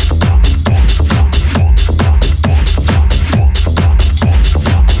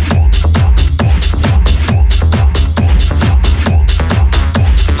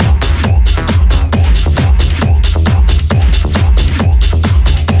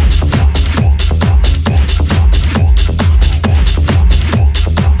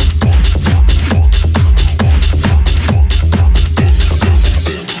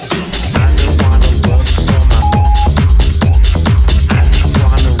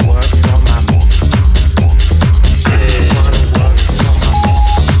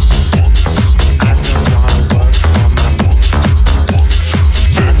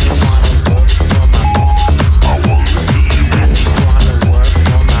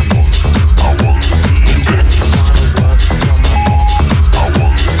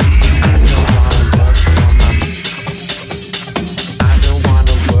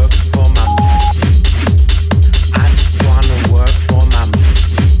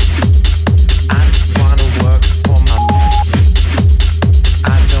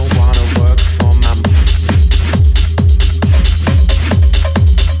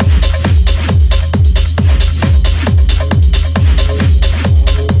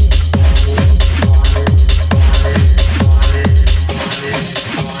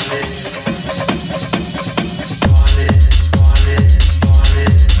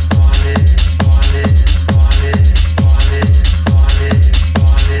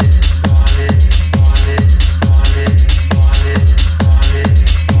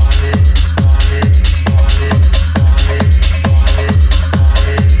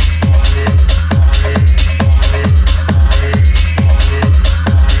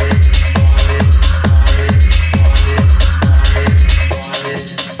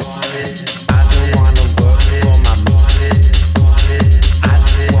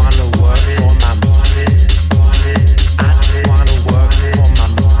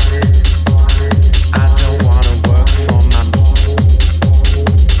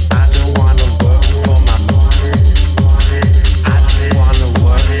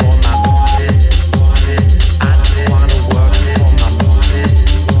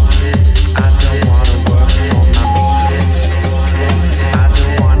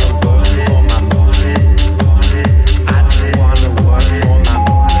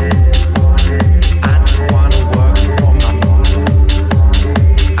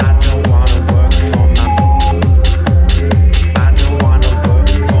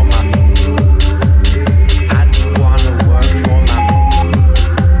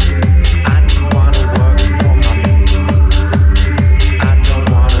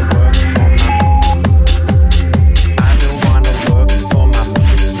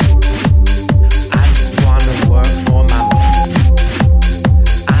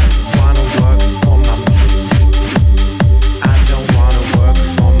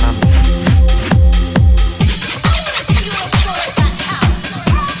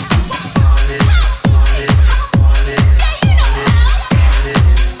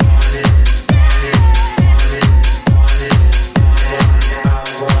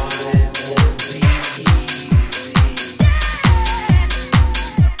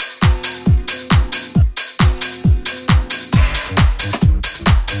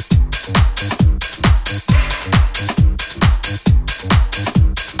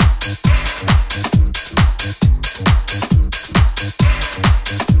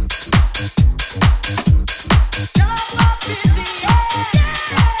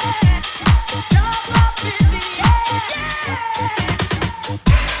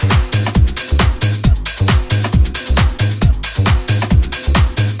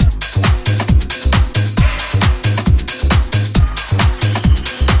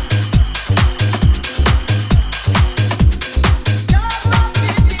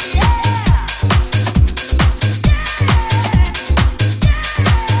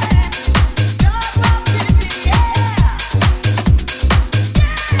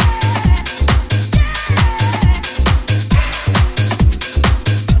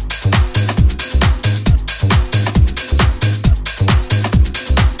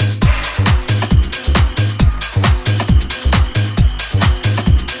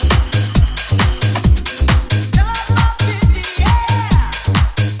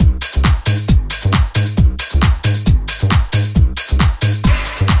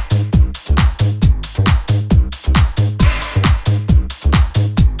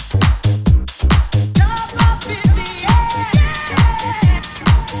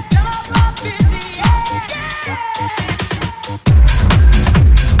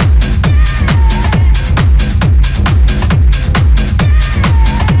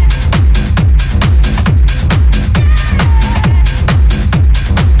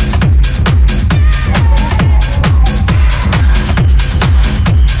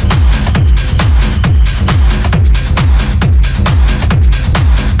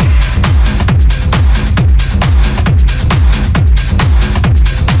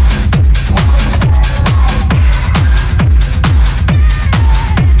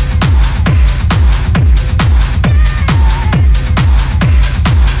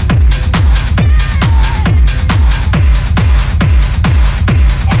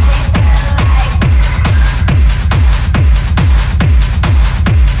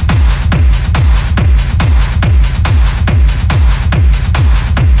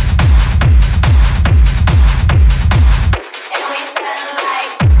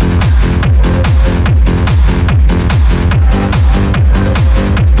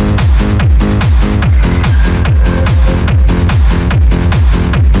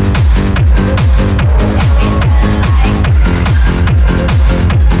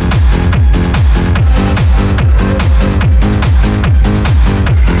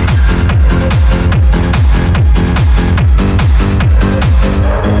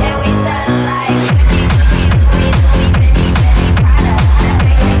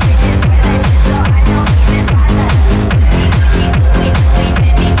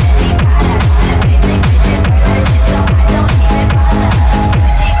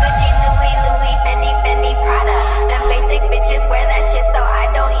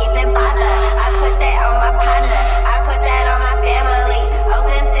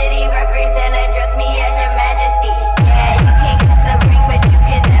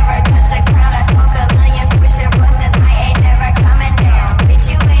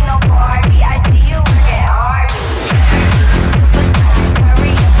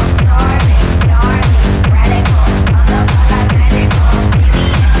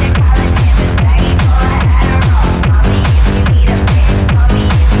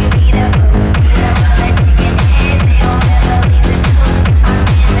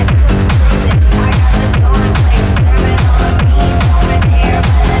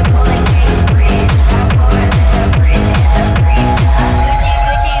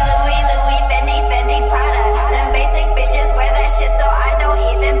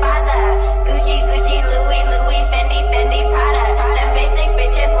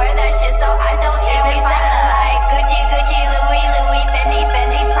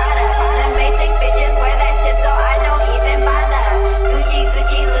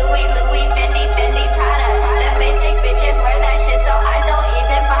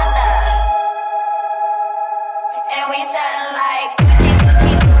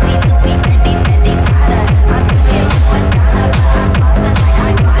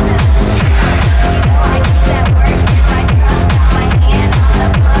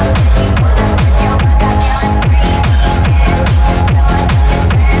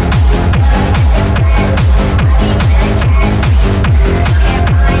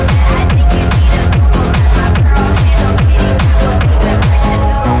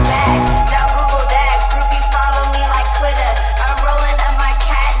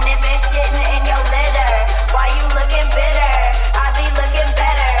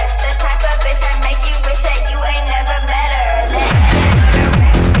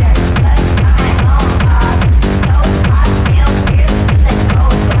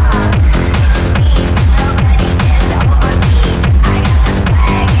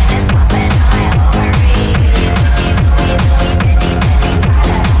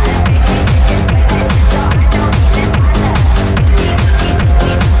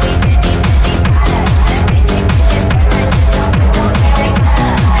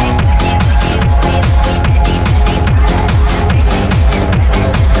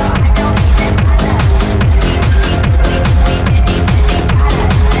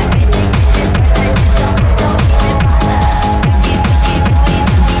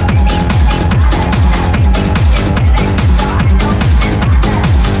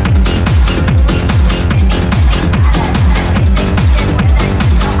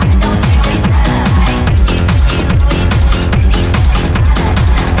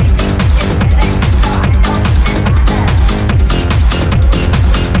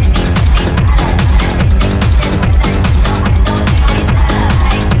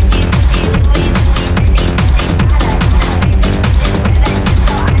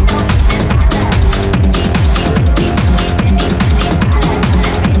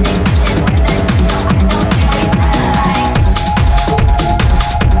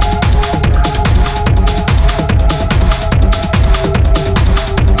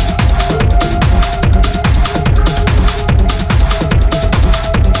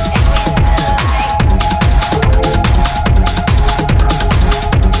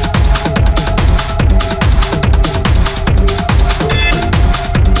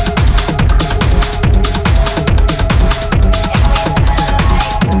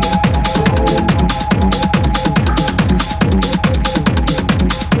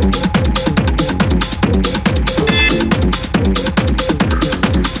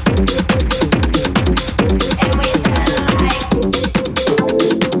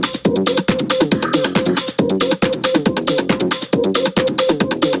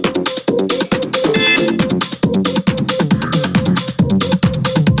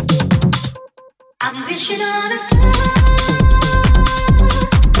 wishing on a star.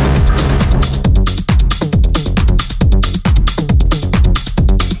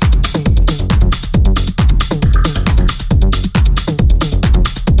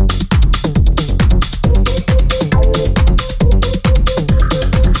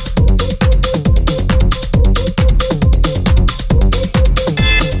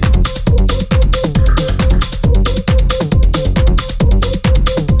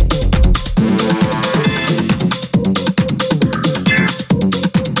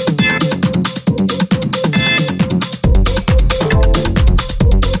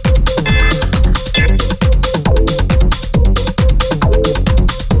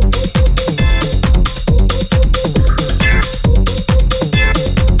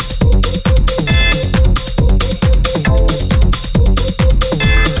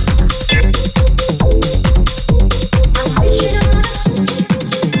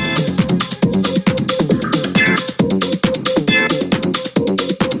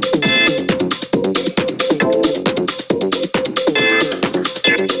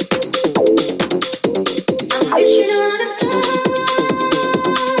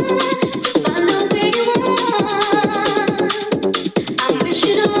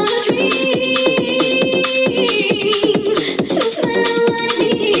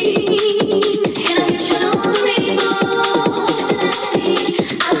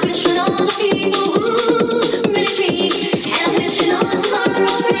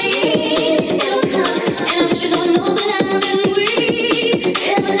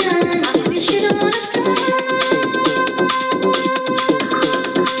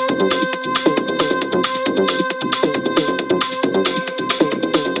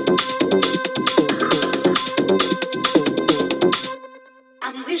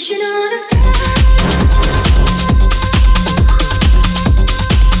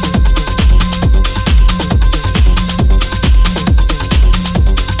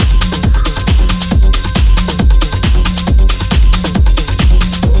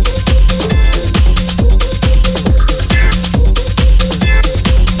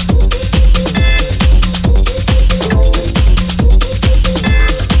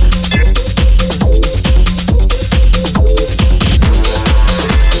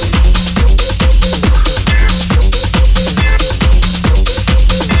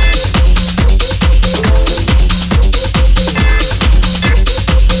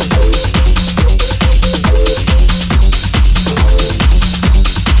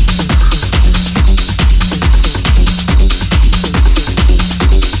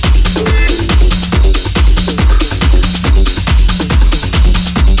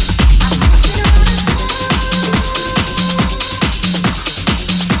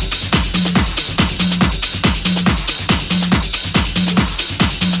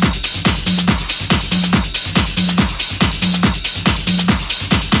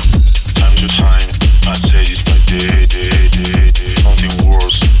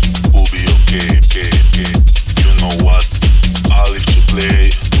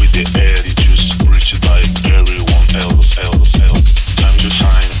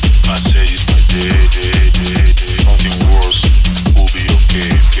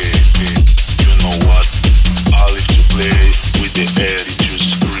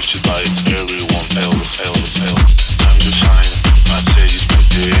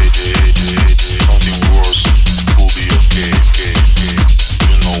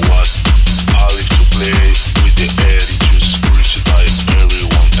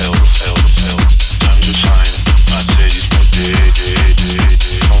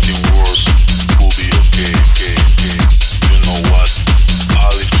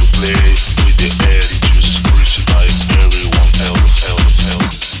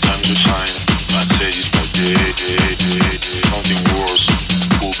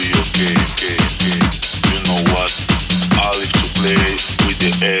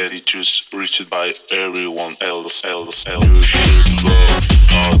 attitudes reached by everyone else. You should go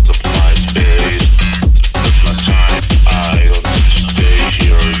out of my space. That's my time, I don't need to stay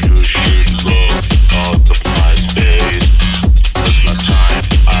here. You should go out of my space. That's my time,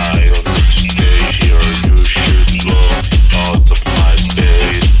 I don't need to stay here. You should go out of my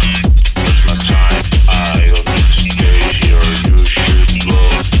space. That's my time, I don't need to stay here. You should go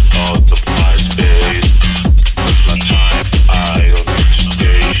out of my space. That's my time, I don't need to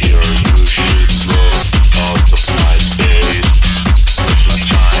stay here. You should go out of my space. That's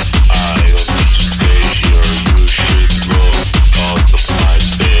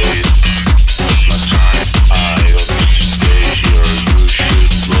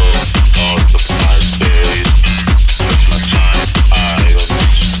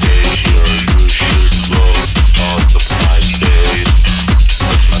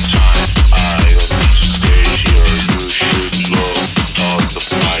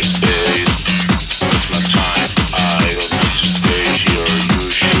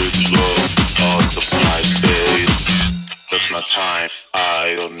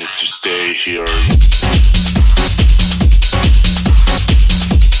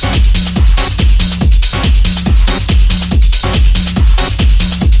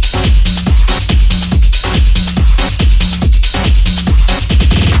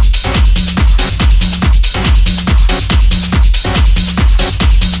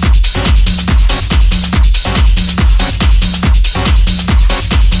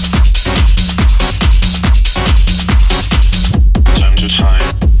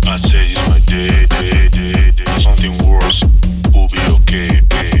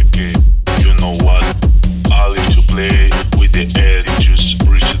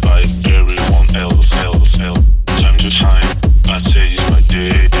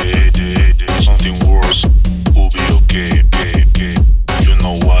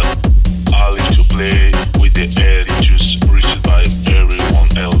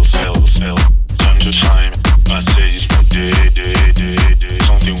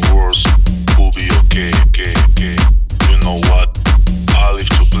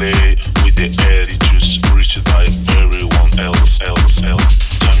Time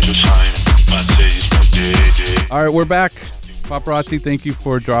to time, messages for day. All right, we're back. Paparazzi, thank you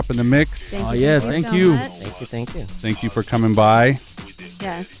for dropping the mix. Oh yeah, thank you. Thank you. Thank you for coming by.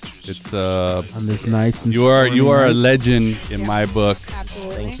 Yes. It's On this nice and you are a night. legend in my book.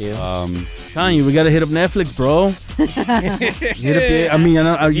 Absolutely. Thank you. Telling you, we gotta hit up Netflix, bro. Hit up. I mean, I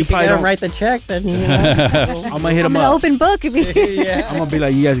know, you You probably don't don't. write the check, then you know. I'm gonna hit I'm him an up. open book. If you I'm gonna be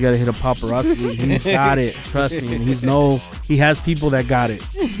like, you guys gotta hit up Paparazzi. He's got it. Trust me. And he has people that got it.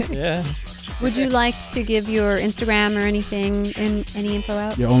 Yeah. Would you like to give your Instagram or anything, any info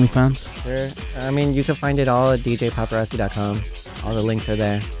out? Your OnlyFans. Sure. I mean, you can find it all at djpaparazzi.com. All the links are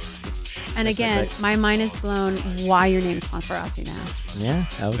there. And again, my mind is blown why your name is Paparazzi now. Yeah.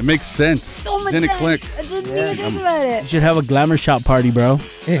 That was It makes sense. So much Didn't sense. click. I didn't even think about You it. should have a glamour shot party, bro.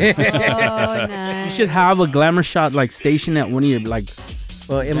 Oh, nice. You should have a glamour shot like station at one of your like.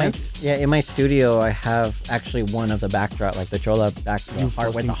 Well, in my studio, I have actually one of the backdrop, like the Chola backdrop,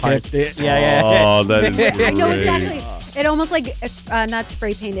 heart with the heart. kept it. Yeah. Oh, that is great. I know exactly. It almost like not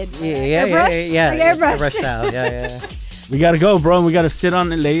spray painted. Yeah. Airbrush? Like airbrush. Airbrush style. Yeah. We gotta go, bro. We gotta sit on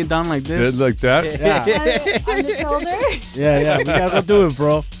it, lay it down like this. Did like that? Yeah, On the shoulder. yeah. We gotta go do it,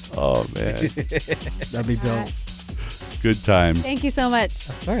 bro. Oh man, That'd be dope. good time. Thank you so much.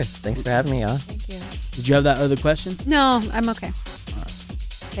 Of course. Thanks for having me, y'all. Thank you. Did you have that other question? No, I'm okay.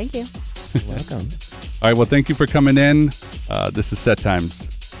 Thank you. You're welcome. All right, well, thank you for coming in. This is Set Times.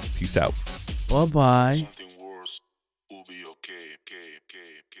 Peace out. Bye bye.